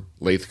clear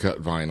lathe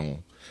cut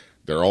vinyl.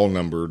 They're all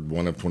numbered,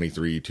 1 of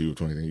 23, 2 of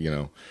 23,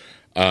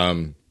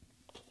 and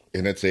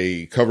it's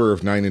a cover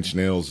of Nine Inch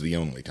Nails' The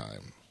Only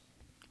Time.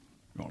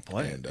 You want to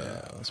play it?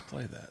 Yeah, let's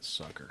play that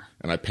sucker.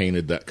 And I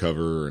painted that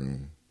cover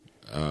and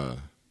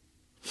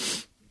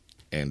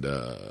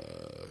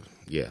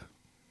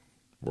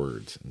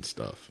words and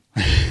stuff.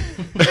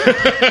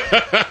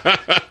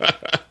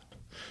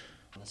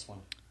 This one.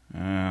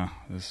 Yeah,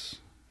 it's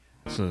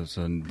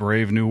a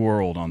brave new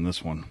world on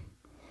this one.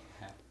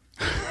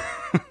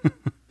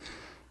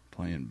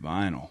 Playing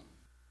vinyl.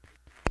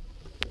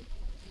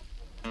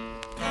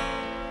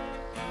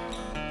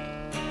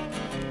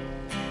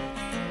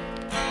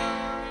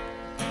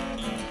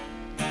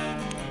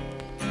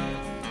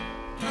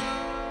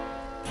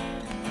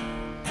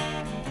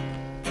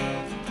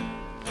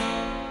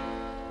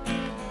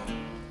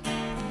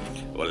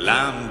 Well,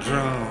 I'm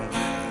drunk,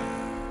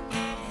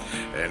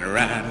 and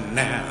right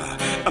now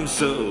I'm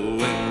so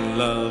in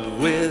love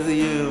with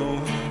you.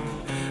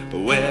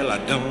 Well, I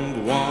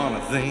don't want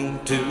to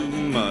think too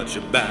much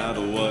about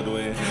what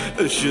we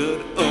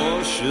should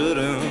or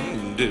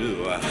shouldn't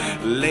do.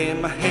 Lay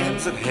my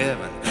hands in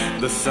heaven,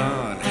 the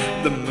sun,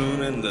 the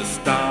moon, and the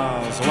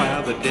stars,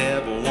 while the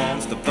devil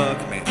wants to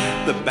fuck me.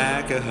 The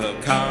back of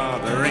her car,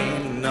 there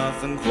ain't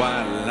nothing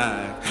quite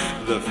like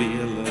the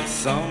feel of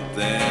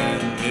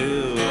something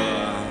new.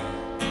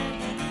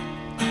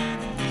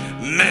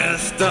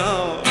 Messed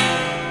up,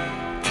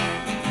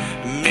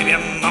 maybe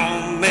I'm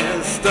all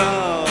messed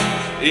up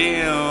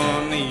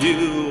in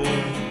you.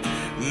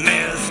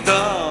 Messed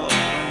up,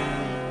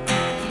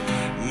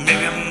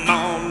 maybe I'm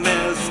all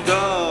messed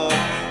up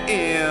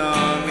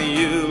in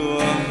you.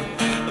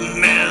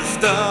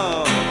 Messed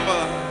up,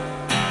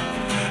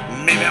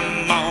 maybe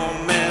I'm all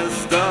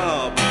messed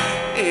up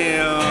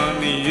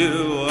in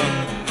you.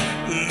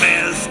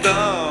 Messed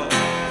up,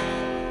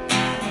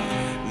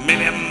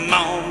 maybe I'm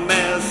all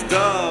messed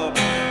up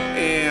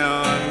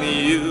in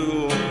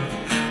you.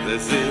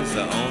 This is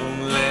the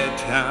only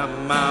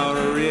time I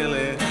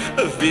really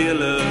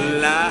feel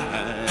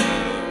alive.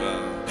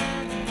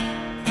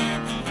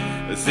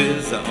 This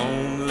is the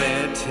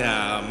only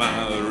time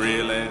I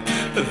really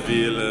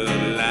feel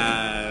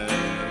alive.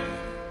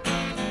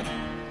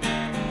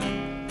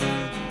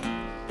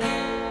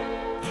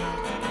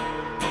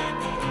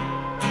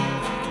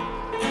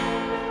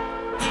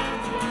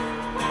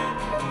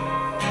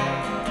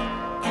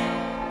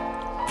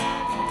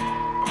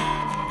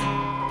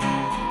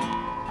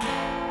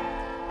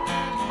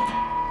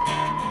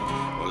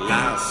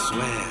 I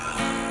swear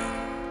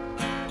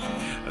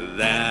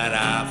that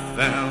I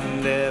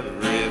found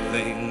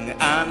everything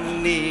I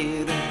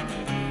need.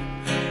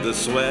 The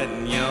sweat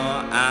in your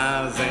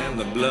eyes and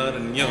the blood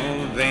in your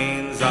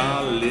veins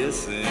are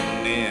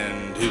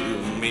listening to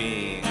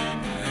me.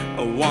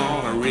 I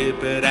wanna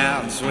rip it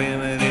out and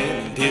swim in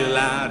it until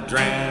I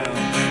drown.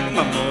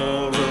 My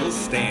moral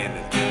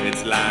standing,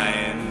 it's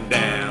lying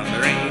down.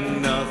 There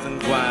ain't nothing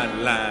quite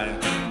like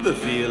the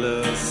feel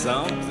of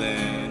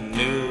something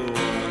new.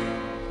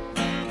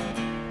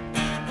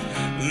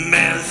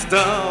 Messed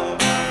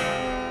up,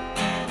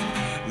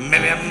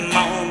 maybe I'm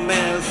all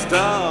messed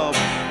up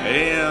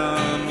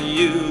in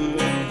you.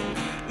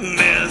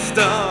 Messed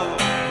up,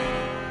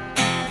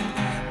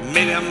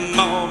 maybe I'm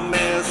all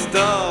messed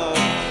up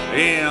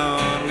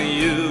in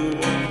you.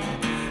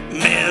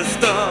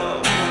 Messed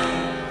up,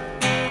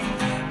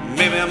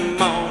 maybe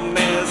I'm all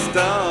messed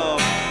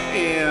up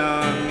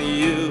in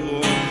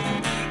you.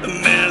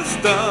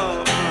 Messed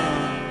up,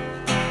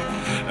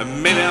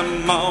 maybe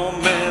I'm all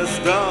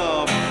messed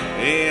up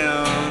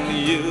in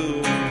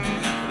you.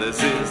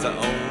 This is the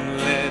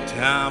only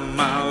time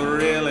I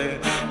really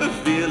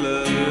feel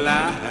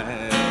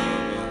alive.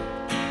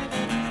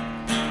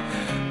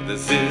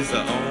 This is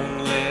the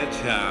only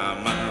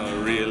time I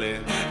really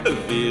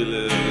feel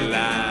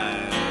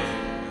alive.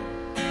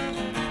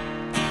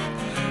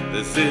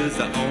 This is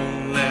the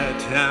only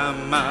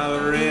time I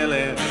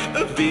really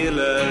feel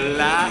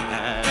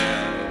alive.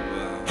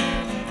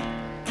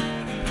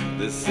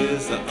 This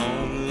is the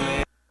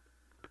only.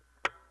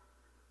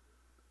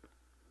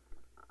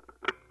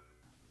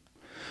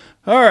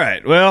 All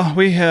right. Well,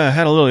 we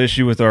had a little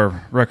issue with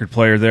our record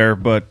player there,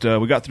 but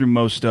we got through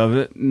most of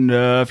it. And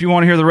if you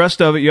want to hear the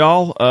rest of it,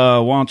 y'all,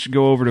 why don't you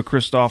go over to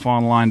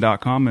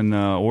ChristopheOnline.com and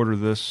order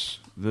this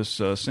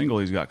single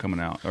he's got coming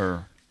out.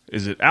 Or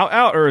is it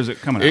out or is it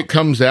coming out? It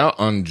comes out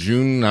on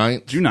June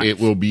 9th. June 9th. It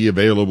will be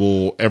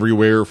available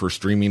everywhere for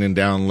streaming and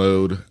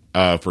download.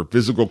 For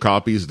physical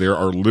copies, there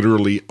are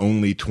literally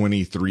only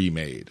 23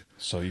 made.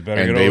 So you better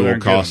and get they over there will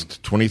and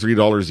cost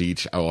 $23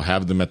 each. I will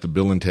have them at the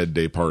Bill and Ted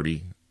Day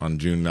party on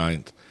June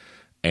 9th.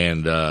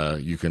 And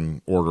you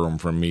can order them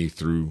from me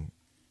through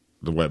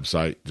the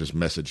website. Just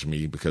message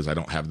me because I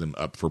don't have them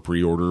up for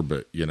pre-order.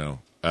 But,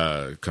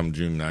 come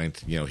June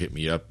 9th, hit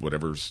me up.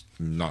 Whatever's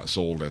not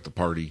sold at the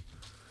party,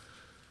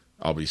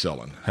 I'll be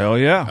selling. Hell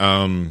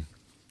yeah.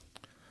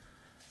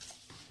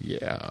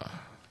 Yeah.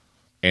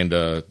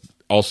 And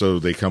also,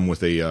 they come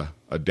with a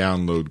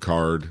download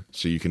card,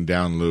 so you can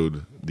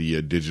download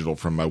the digital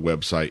from my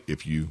website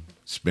if you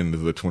spend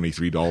the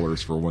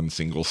 $23 for one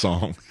single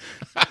song.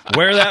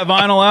 Wear that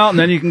vinyl out, and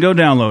then you can go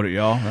download it,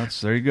 y'all.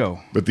 There you go.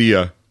 But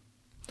if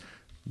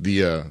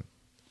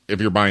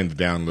you're buying the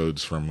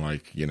downloads from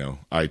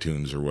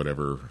iTunes or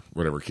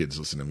whatever kids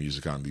listen to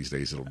music on these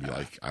days, it'll be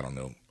like, I don't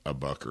know,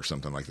 $1 or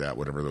something like that,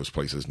 whatever those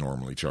places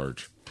normally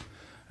charge.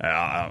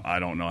 I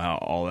don't know how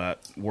all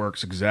that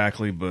works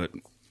exactly, but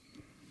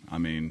I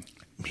mean,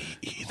 me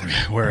either.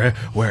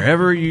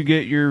 Wherever you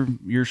get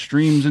your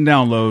streams and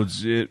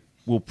downloads, it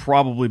will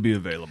probably be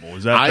available.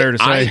 Is that fair to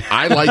say?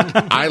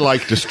 I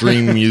like to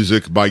stream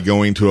music by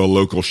going to a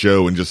local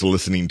show and just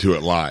listening to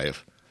it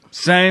live.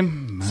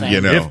 Same.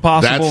 If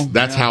possible.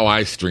 That's how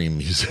I stream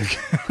music.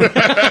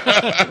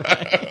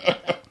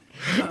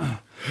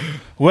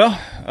 Well,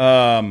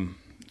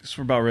 guess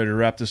we're about ready to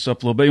wrap this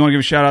up a little bit. You want to give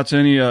a shout out to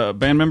any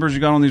band members you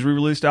got on these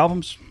re-released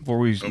albums before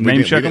we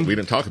name check them? We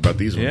didn't talk about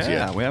these ones yet.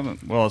 Yeah, we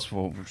haven't. Well,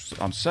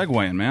 I'm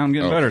segueing, man. I'm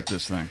getting better at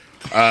this thing.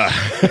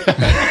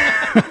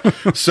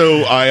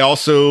 So I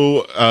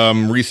also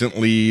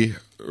recently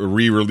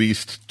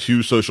re-released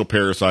 2 Social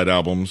Parasite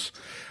albums,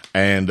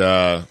 and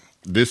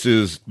this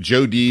is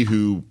Joe D,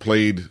 who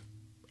played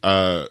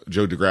Joe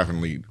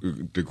DeGraffenreid.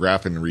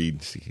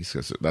 He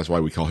says that's why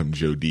we call him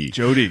Joe D.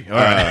 Joe D. All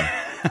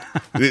right.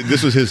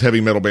 This was his heavy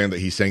metal band that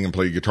he sang and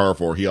played guitar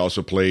for. He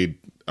also played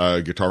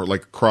guitar,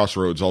 like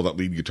Crossroads. All that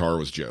lead guitar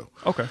was Joe.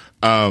 Okay.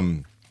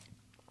 I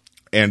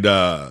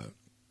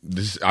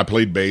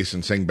played bass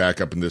and sang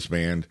backup in this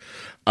band.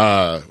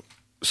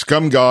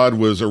 Scum God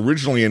was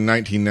originally in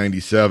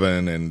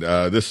 1997, and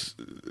this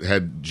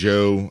had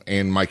Joe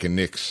and Micah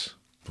Nix,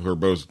 who are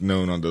both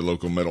known on the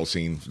local metal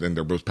scene. Then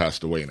they're both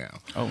passed away now.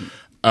 Oh.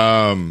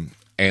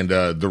 And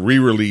the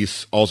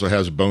re-release also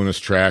has bonus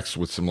tracks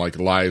with some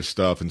live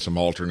stuff and some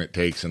alternate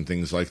takes and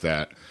things like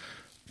that.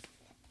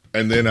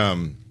 And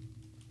then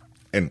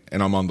and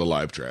I'm on the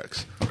live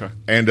tracks. Okay.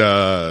 And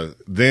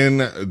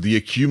then the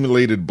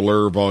Accumulated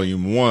Blur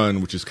Volume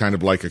 1, which is kind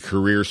of like a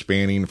career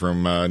spanning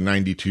from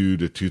 92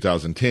 to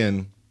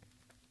 2010,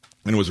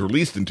 and it was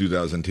released in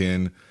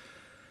 2010.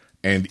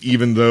 And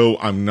even though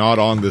I'm not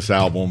on this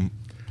album,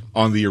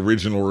 on the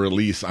original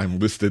release, I'm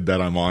listed that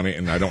I'm on it,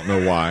 and I don't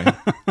know why.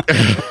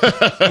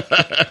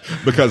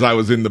 Because I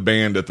was in the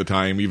band at the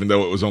time, even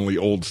though it was only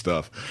old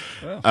stuff.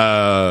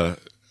 Well.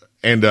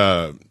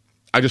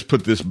 I just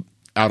put this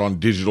out on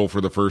digital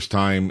for the first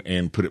time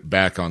and put it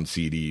back on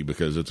CD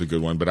because it's a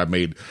good one. But I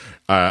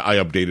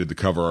updated the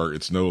cover art.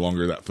 It's no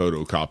longer that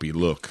photocopy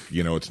look.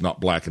 It's not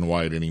black and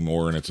white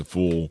anymore, and it's a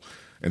full,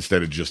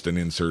 instead of just an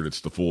insert,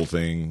 it's the full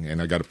thing.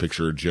 And I got a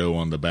picture of Joe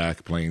on the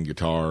back playing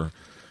guitar,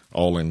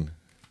 all in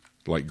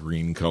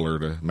green color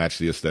to match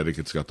the aesthetic.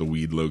 It's got the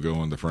Weed logo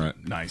on the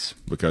front. Nice.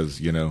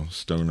 Because,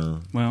 stoner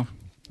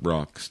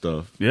rock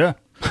stuff. Yeah.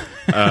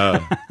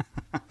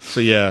 So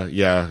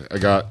yeah, I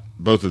got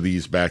both of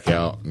these back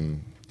out,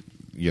 and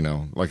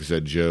like I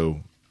said,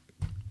 Joe,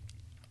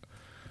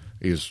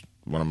 he's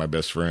one of my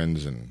best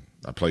friends, and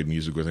I played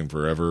music with him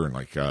forever, and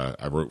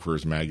I wrote for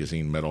his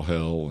magazine Metal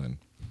Hell, and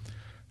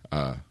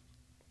on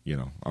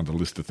the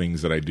list of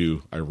things that I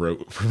do, I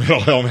wrote for Metal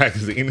Hell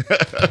magazine.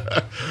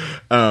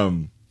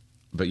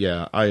 But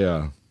yeah, I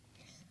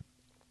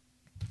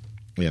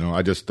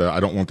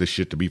don't want this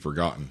shit to be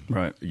forgotten.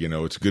 Right.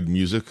 It's good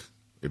music.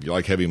 If you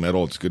like heavy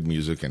metal, it's good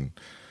music, and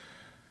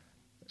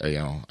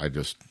I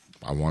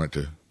want it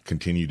to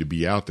continue to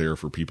be out there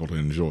for people to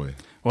enjoy.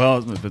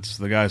 Well, if it's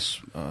the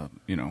guy's,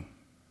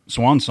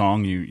 swan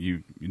song,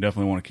 you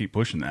definitely want to keep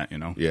pushing that,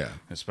 Yeah.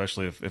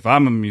 Especially if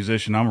I'm a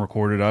musician, I'm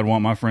recorded, I'd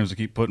want my friends to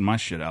keep putting my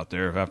shit out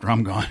there after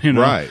I'm gone,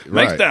 Right.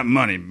 Make that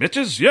money,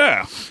 bitches,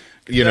 yeah.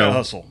 Get that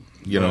hustle.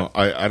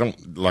 I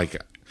don't like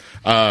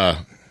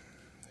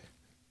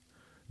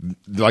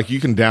you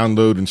can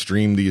download and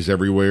stream these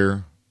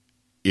everywhere.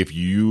 If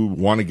you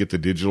want to get the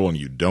digital and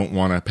you don't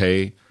want to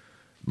pay,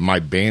 my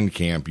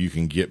Bandcamp, you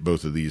can get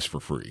both of these for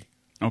free.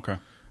 Okay.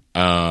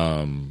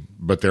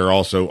 But they're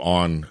also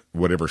on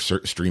whatever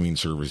streaming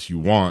service you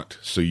want,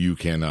 so you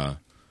can,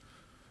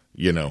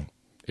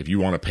 if you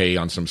want to pay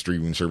on some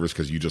streaming service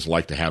because you just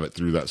like to have it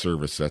through that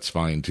service, that's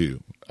fine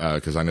too.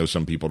 Because I know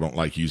some people don't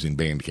like using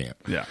Bandcamp.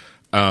 Yeah.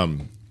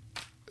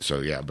 So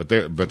yeah, but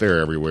they're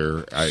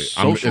everywhere.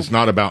 Social- it's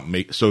not about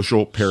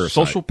social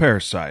parasite. Social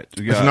parasite.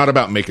 It's not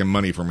about making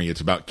money for me.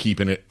 It's about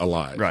keeping it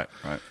alive. Right.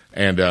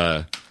 And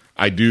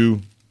I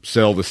do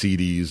sell the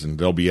CDs, and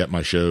they'll be at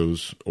my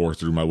shows or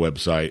through my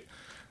website.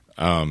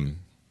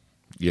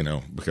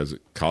 Because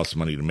it costs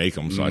money to make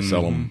them, so I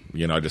sell them.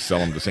 I just sell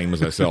them the same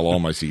as I sell all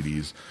my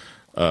CDs.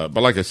 But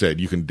like I said,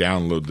 you can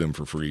download them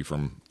for free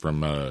from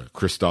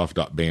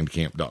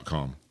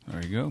Christophe.bandcamp.com.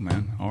 There you go,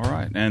 man. All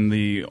right. And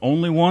the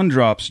only one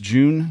drops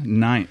June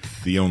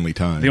 9th. The only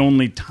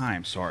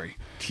time. Sorry.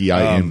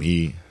 Time.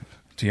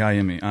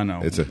 Time. I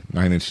know. It's a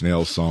Nine Inch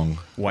Nails song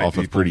off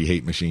of Pretty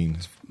Hate Machine.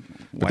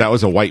 But that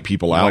was a white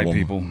people album. White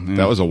people. Yeah.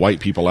 That was a white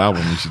people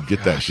album. You should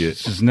get that shit.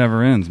 It just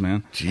never ends,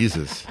 man.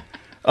 Jesus.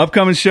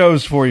 Upcoming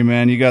shows for you,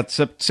 man. You got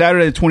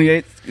Saturday the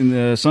 28th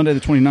and Sunday the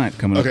 29th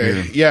coming up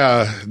here.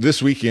 Yeah. This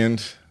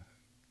weekend,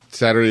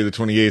 Saturday the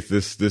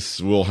 28th,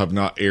 this will have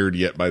not aired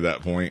yet by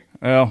that point.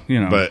 Well,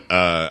 But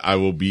I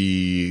will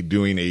be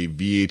doing a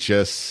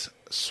VHS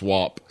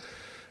swap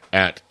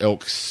at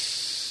Elk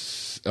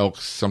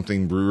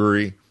something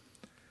brewery.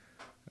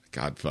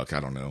 God, fuck, I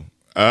don't know.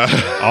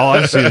 All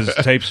I see is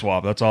tape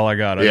swap. That's all I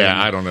got.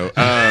 I don't know.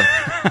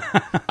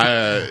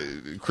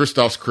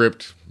 Christophe's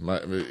Crypt,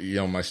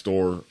 my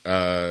store,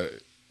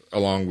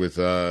 along with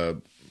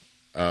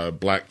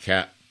Black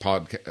Cat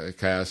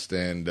Podcast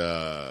and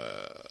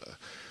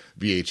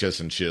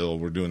VHS and Chill.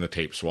 We're doing a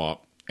tape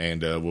swap,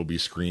 and we'll be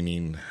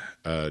screening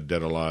Dead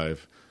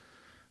Alive.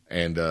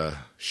 And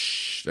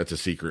that's a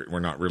secret. We're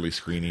not really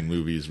screening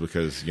movies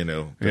because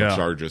they'll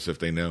charge us if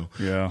they know.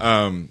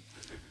 Yeah.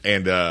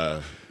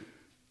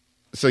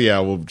 So yeah,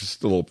 we'll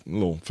just a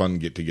little fun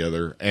get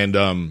together,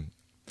 and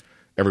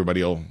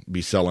everybody will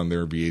be selling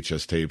their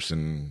VHS tapes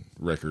and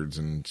records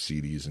and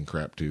CDs and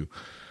crap too.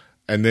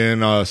 And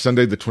then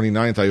Sunday the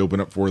 29th, I open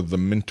up for The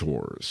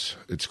Mentors.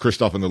 It's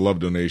Christophe and the Love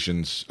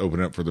Donations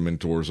open up for The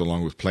Mentors,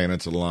 along with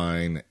Planets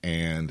Align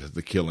and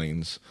The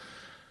Killings.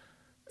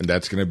 And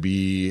that's going to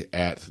be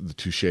at the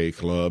Touche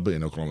Club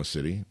in Oklahoma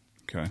City.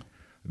 Okay.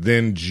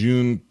 Then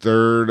June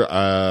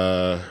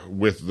 3rd,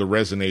 with The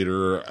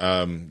Resonator.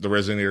 The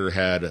Resonator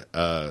had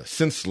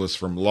Senseless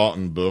from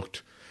Lawton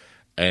booked.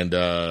 And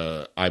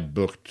I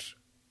booked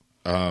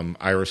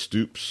Ira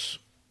Stoops,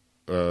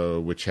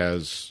 which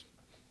has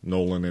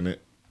Nolan in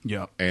it.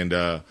 Yeah. And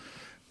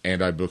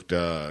I booked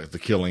The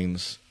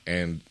Killings.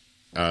 And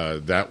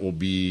that will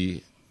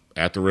be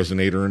at The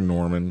Resonator in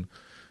Norman,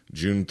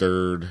 June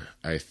 3rd,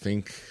 I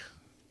think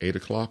 8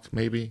 o'clock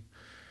maybe.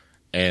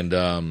 And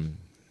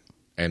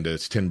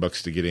it's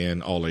 $10 to get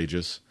in, all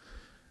ages.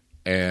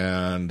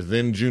 And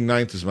then June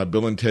 9th is my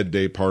Bill and Ted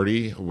Day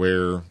party,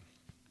 where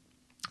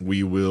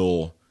we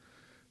will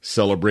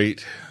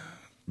celebrate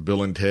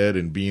Bill and Ted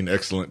and being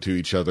excellent to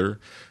each other.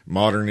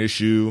 Modern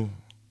Issue,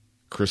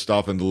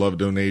 Christophe and the Love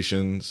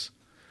Donations.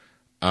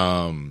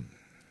 We're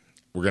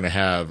going to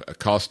have a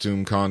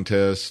costume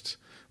contest.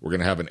 We're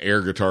going to have an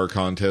air guitar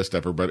contest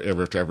after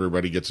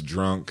everybody gets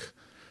drunk.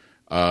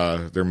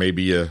 There may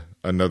be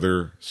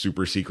another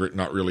super secret,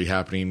 not really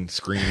happening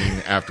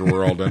screening after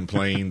we're all done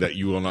playing that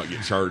you will not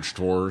get charged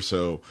for.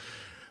 So,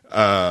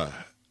 so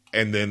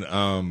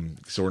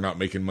we're not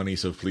making money,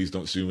 so please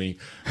don't sue me.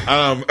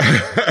 I'm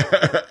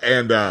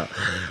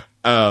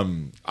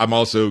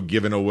also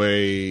giving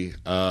away,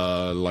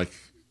 like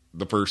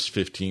the first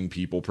 15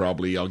 people,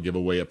 probably I'll give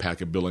away a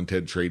pack of Bill and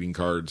Ted trading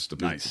cards to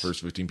the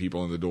first 15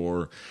 people in the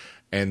door.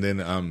 And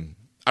then,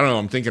 I don't know,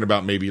 I'm thinking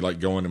about maybe like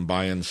going and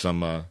buying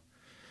some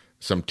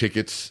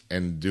tickets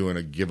and doing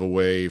a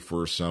giveaway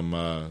for some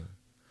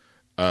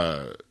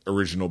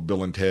original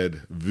Bill and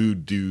Ted Voodoo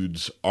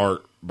Dudes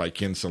art by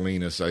Ken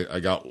Salinas. I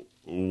got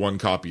one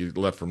copy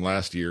left from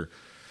last year.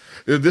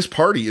 This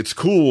party, it's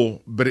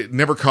cool, but it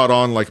never caught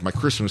on like my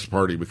Christmas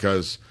party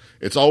because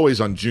it's always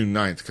on June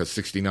 9th because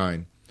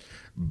 69.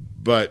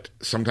 But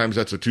sometimes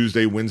that's a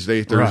Tuesday,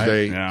 Wednesday,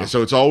 Thursday. Right, yeah.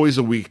 So it's always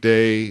a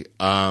weekday.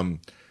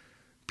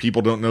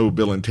 People don't know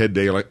Bill and Ted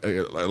Day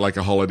like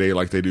a holiday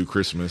like they do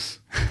Christmas,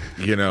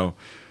 and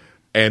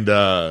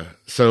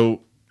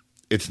so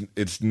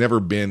it's never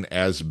been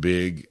as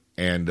big.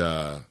 And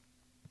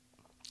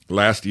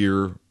last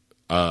year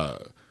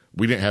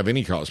we didn't have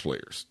any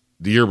cosplayers.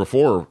 The year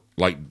before,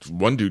 like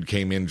one dude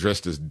came in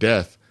dressed as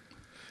Death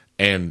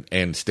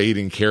and stayed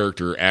in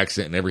character,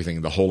 accent, and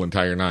everything the whole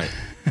entire night.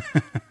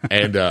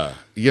 And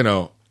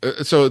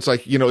so it's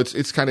like,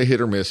 it's kind of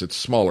hit or miss. It's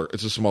smaller.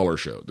 It's a smaller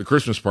show. The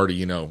Christmas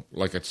party,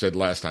 like I said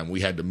last time,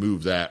 we had to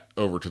move that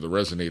over to the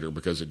Resonator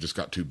because it just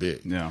got too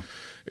big. Yeah.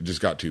 It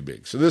just got too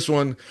big. So this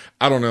one,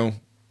 I don't know.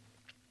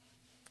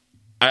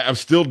 I'm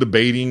still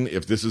debating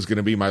if this is going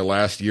to be my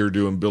last year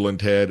doing Bill and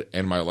Ted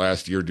and my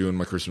last year doing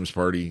my Christmas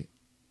party.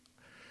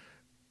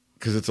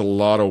 Because it's a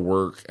lot of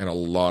work and a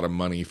lot of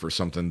money for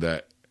something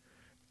that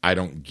I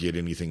don't get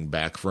anything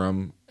back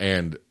from.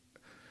 And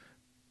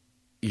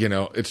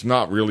it's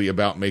not really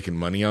about making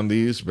money on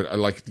these, but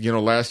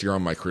last year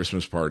on my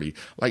Christmas party,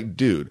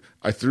 dude,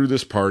 I threw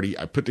this party,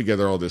 I put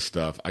together all this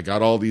stuff, I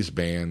got all these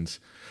bands,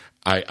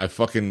 I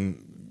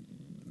fucking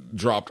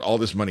dropped all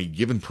this money,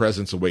 giving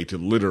presents away to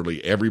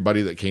literally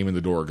everybody that came in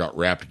the door, got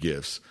wrapped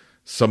gifts.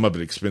 Some of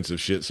it expensive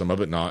shit, some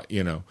of it not,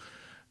 you know.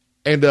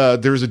 And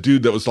there was a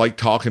dude that was like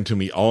talking to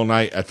me all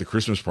night at the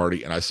Christmas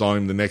party, and I saw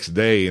him the next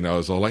day, and I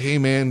was all like, "Hey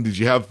man, did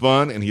you have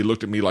fun?" And he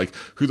looked at me like,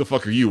 "Who the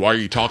fuck are you? Why are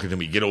you talking to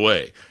me? Get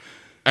away."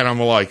 And I'm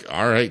like,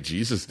 "All right,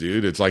 Jesus,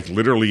 dude. It's like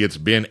literally it's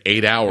been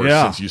 8 hours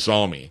since you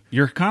saw me.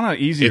 You're kind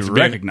of easy It's to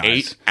been recognize.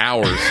 8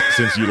 hours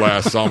since you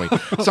last saw me."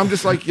 So I'm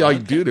just like,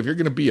 dude, if you're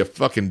going to be a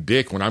fucking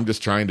dick when I'm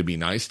just trying to be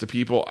nice to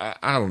people,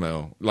 I don't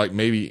know. Like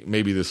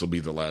maybe this will be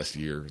the last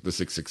year, the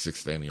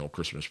 666th annual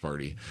Christmas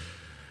party.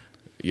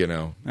 You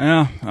know?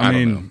 Yeah, I don't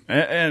mean,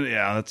 and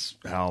yeah, that's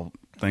how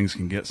things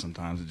can get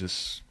sometimes. It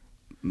just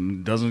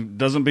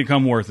doesn't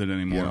become worth it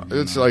anymore.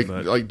 Yeah, it's like,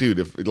 dude,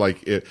 if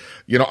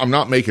you know, I'm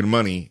not making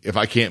money. If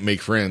I can't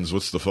make friends,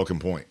 what's the fucking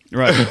point?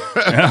 Right.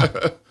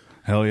 Yeah.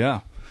 Hell yeah.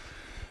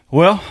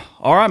 Well,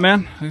 all right,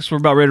 man. I guess we're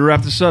about ready to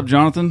wrap this up.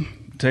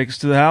 Jonathan, take us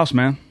to the house,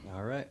 man.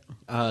 All right.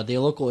 The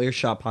Local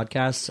Earshot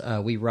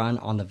podcast, we run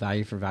on the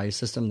value for value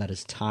system. That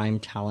is time,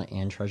 talent,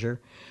 and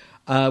treasure.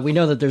 We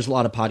know that there's a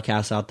lot of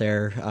podcasts out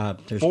there.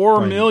 There's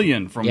 4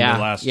 million from the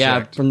last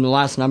checked. From the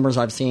last numbers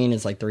I've seen,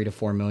 it's like 3 to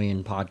 4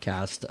 million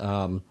podcasts.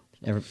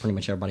 Pretty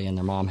much everybody and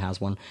their mom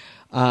has one.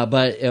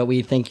 But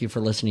we thank you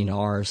for listening to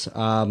ours.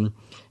 And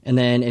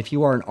then if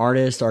you are an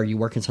artist or you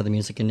work inside the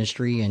music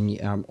industry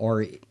and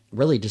or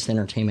really just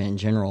entertainment in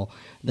general,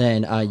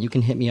 then you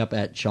can hit me up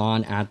at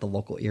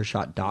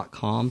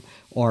john@thelocalearshot.com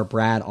or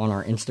Brad on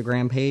our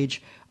Instagram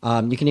page.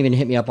 You can even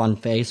hit me up on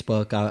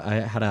Facebook.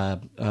 I had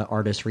a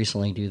artist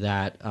recently do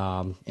that,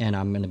 and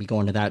I'm going to be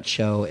going to that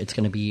show. It's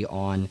going to be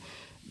on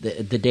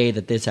the day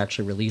that this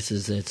actually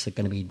releases. It's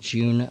going to be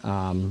June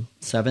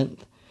 7th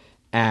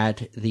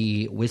at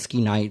the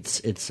Whiskey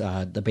Nights. It's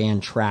the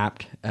band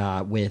Trapped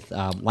with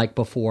Like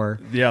Before.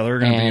 Yeah, they're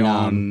going to be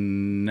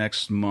on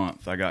next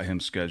month. I got him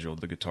scheduled,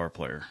 the guitar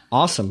player.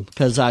 Awesome,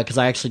 because I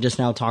actually just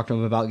now talked to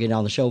him about getting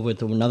on the show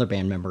with another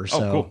band member.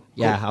 So cool.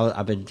 Yeah, cool.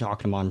 I've been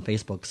talking to him on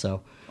Facebook.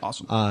 So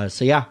awesome.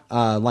 So yeah,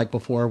 Like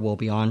Before will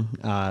be on,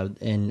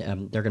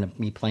 and they're going to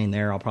be playing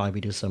there. I'll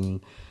probably do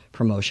some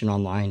promotion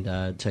online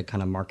to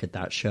kind of market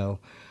that show.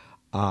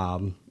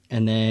 And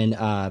then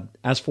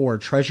as for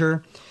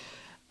Treasure,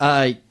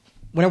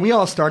 when we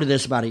all started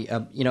this about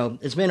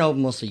it's been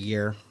almost a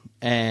year,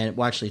 and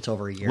well, actually, it's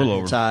over a year.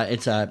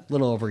 It's a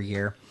little over a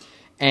year,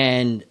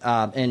 and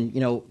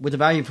with the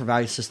value for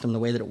value system, the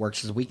way that it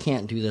works is we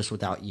can't do this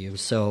without you.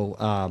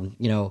 So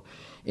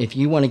if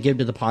you want to give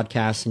to the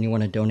podcast and you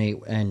want to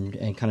donate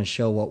and kind of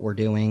show what we're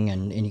doing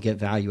and you get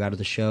value out of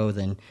the show,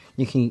 then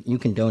you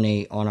can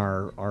donate on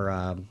our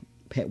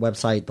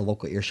website,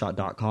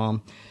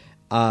 thelocalearshot.com,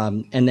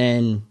 and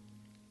then.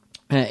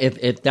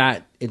 If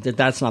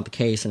that's not the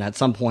case, and at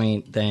some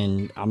point,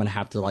 then I'm gonna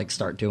have to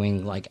start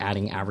doing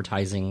adding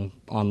advertising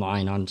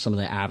online on some of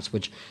the apps.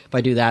 Which if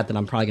I do that, then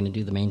I'm probably gonna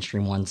do the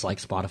mainstream ones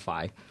like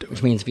Spotify.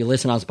 Which means if you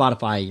listen on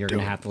Spotify, you're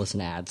gonna have to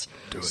listen to ads.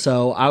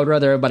 So I would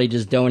rather everybody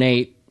just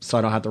donate, so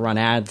I don't have to run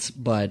ads.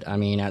 But I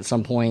mean, at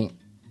some point,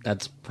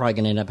 that's probably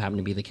gonna end up having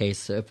to be the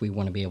case if we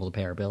want to be able to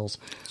pay our bills.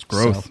 It's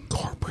growth. So,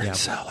 corporate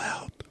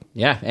sellout.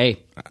 Yeah.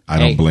 Hey, I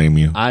don't blame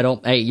you. I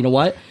don't. Hey, you know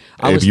what?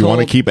 If you want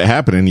to keep it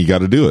happening, you got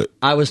to do it.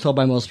 I was told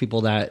by most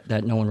people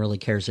that no one really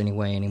cares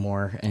anyway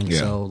anymore, and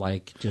so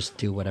just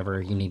do whatever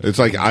you need. It's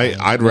like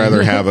I'd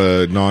rather have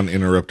a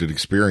non-interrupted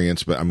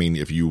experience, but I mean,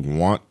 if you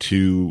want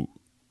to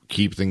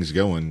keep things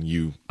going,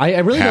 you I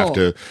really have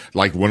don't. to.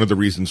 Like, one of the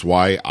reasons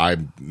why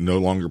I'm no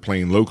longer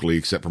playing locally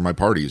except for my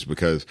parties,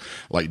 because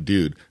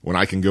dude, when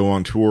I can go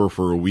on tour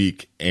for a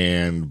week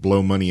and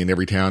blow money in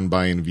every town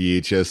buying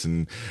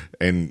VHS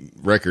and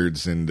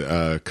records and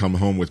come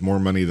home with more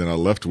money than I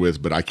left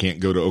with, but I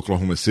can't go to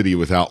Oklahoma City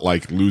without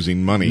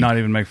losing money. Not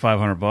even make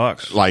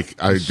 $500.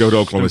 I go to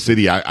Oklahoma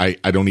City, I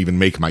don't even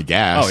make my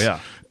gas. Oh yeah.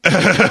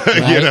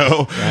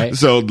 Right, right.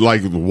 So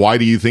why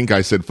do you think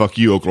I said fuck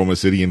you Oklahoma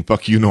City and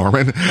fuck you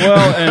Norman?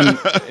 Well, and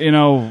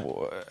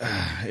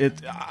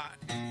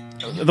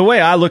the way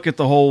I look at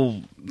the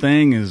whole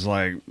thing is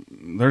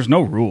there's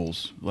no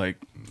rules.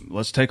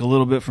 Let's take a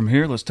little bit from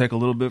here. Let's take a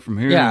little bit from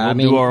here. Yeah, and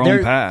we'll do our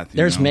own path.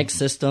 There's mixed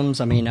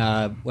systems. I mean,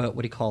 what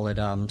do you call it?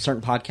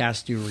 Certain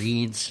podcasts do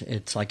reads.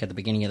 It's at the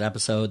beginning of the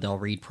episode, they'll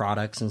read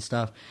products and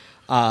stuff.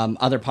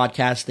 Other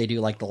podcasts, they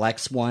do the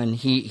Lex one.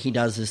 He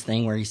does this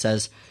thing where he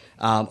says,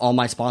 all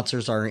my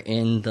sponsors are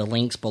in the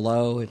links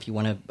below. If you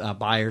want to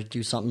buy or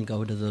do something,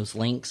 go to those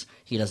links.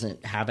 He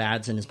doesn't have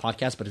ads in his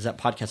podcast, but his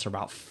podcasts are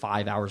about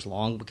 5 hours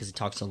long because he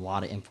talks to a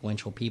lot of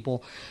influential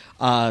people.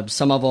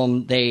 Some of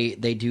them they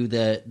do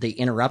the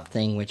interrupt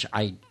thing, which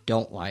I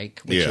don't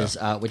like, which is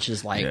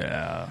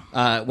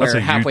where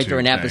halfway through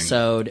an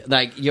episode,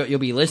 you'll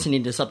be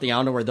listening to something, I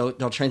don't know, where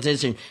they'll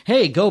transition.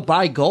 Hey, go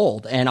buy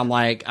gold, and I'm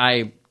like,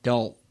 I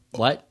don't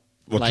what.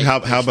 Well,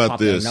 how about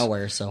this?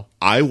 Nowhere, so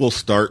I will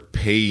start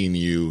paying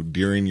you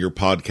during your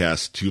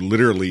podcast to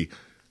literally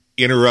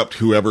interrupt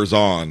whoever's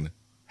on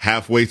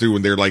halfway through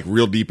when they're like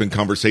real deep in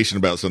conversation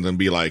about something,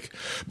 be like,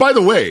 by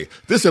the way,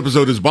 this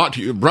episode is brought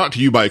to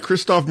you by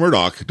Christophe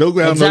Murdock. Don't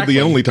go download the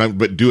only time,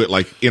 but do it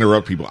like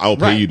interrupt people. I'll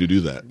pay you to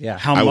do that. Yeah.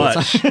 How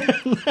much?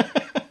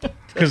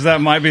 Because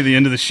that might be the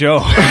end of the show.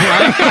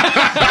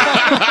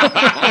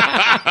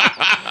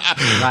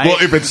 Right? Well,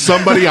 if it's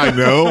somebody I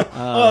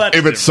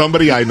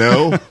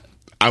know,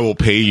 I will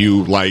pay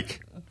you like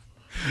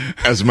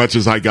as much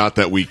as I got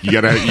that week. You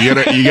gotta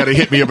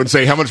hit me up and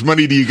say, how much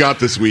money do you got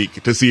this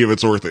week to see if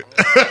it's worth it?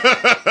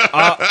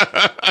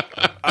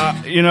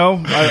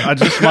 I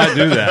just might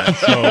do that.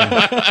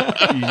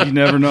 So you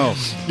never know.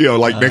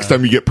 Like next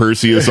time you get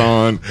Perseus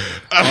on.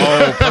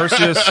 Oh,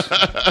 Perseus.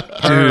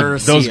 Dude,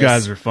 those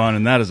guys are fun,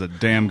 and that is a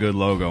damn good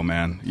logo,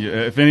 man.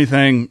 If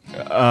anything,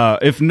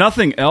 if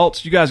nothing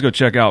else, you guys go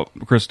check out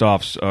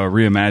Christophe's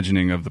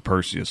reimagining of the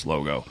Perseus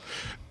logo.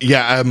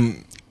 Yeah,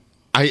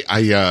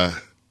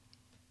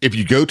 if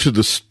you go to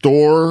the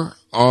store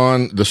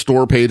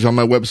page on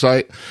my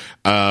website,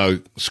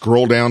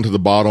 scroll down to the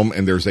bottom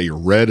and there's a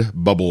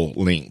Redbubble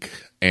link.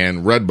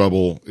 And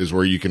Redbubble is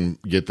where you can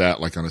get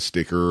that like on a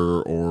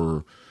sticker,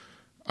 or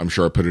I'm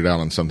sure I put it out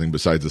on something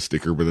besides a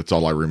sticker, but that's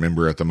all I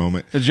remember at the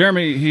moment.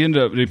 Jeremy,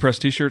 did he press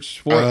t-shirts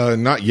for it?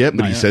 Not yet,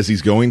 but he says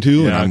he's going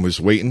to, and I'm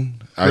just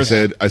waiting. I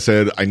said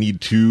I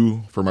need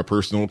 2 for my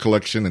personal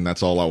collection, and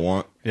that's all I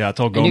want. Yeah, I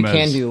told Gomez.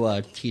 And you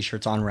can do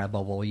t-shirts on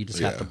Redbubble. You just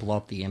have to blow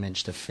up the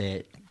image to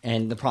fit.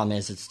 And the problem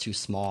is it's too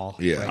small.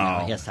 Yeah. Right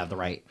now. He has to have the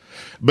right.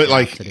 But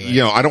like,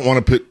 I don't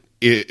want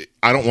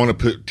to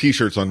put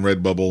t-shirts on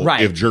Redbubble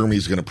if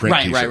Jeremy's going to print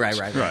t-shirts.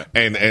 Right.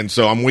 And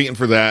so I'm waiting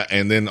for that.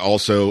 And then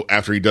also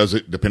after he does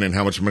it, depending on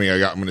how much money I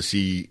got, I'm going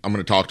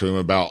to talk to him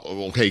about,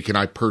 hey, can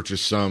I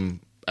purchase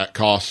some at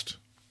cost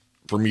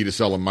for me to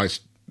sell them when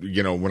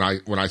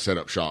I set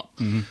up shop,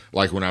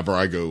 like whenever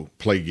I go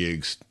play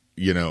gigs,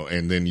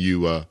 and then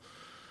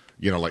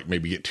like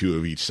maybe get 2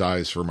 of each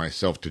size for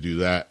myself to do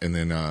that. And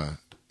then,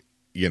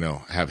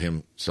 have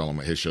him sell them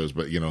at his shows.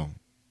 But,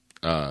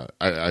 I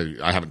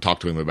haven't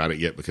talked to him about it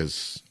yet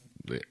because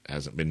it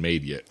hasn't been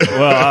made yet.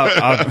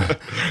 Well,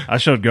 I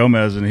showed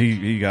Gomez, and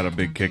he got a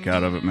big kick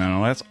out of it, man.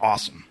 Oh, that's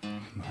awesome.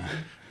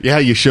 Yeah,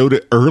 you showed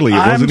it early. It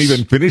wasn't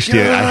even finished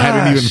yet. I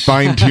hadn't even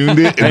fine-tuned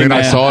it, and then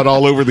I saw it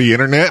all over the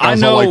internet. I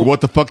was all like,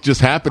 what the fuck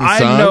just happened,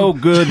 son? I know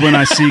good when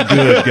I see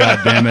good,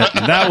 goddammit.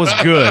 That was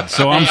good,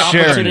 so I'm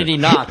sharing opportunity it.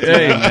 knocked.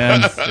 Hey,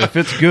 man, if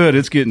it's good,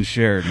 it's getting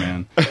shared,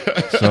 man.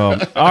 So,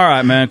 all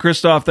right, man.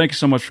 Christophe, thank you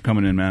so much for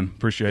coming in, man.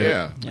 Appreciate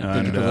it.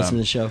 Thank you for listening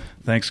to the show.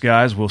 Thanks,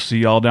 guys. We'll see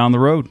y'all down the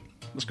road.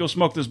 Let's go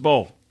smoke this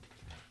bowl.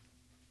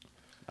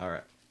 All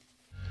right.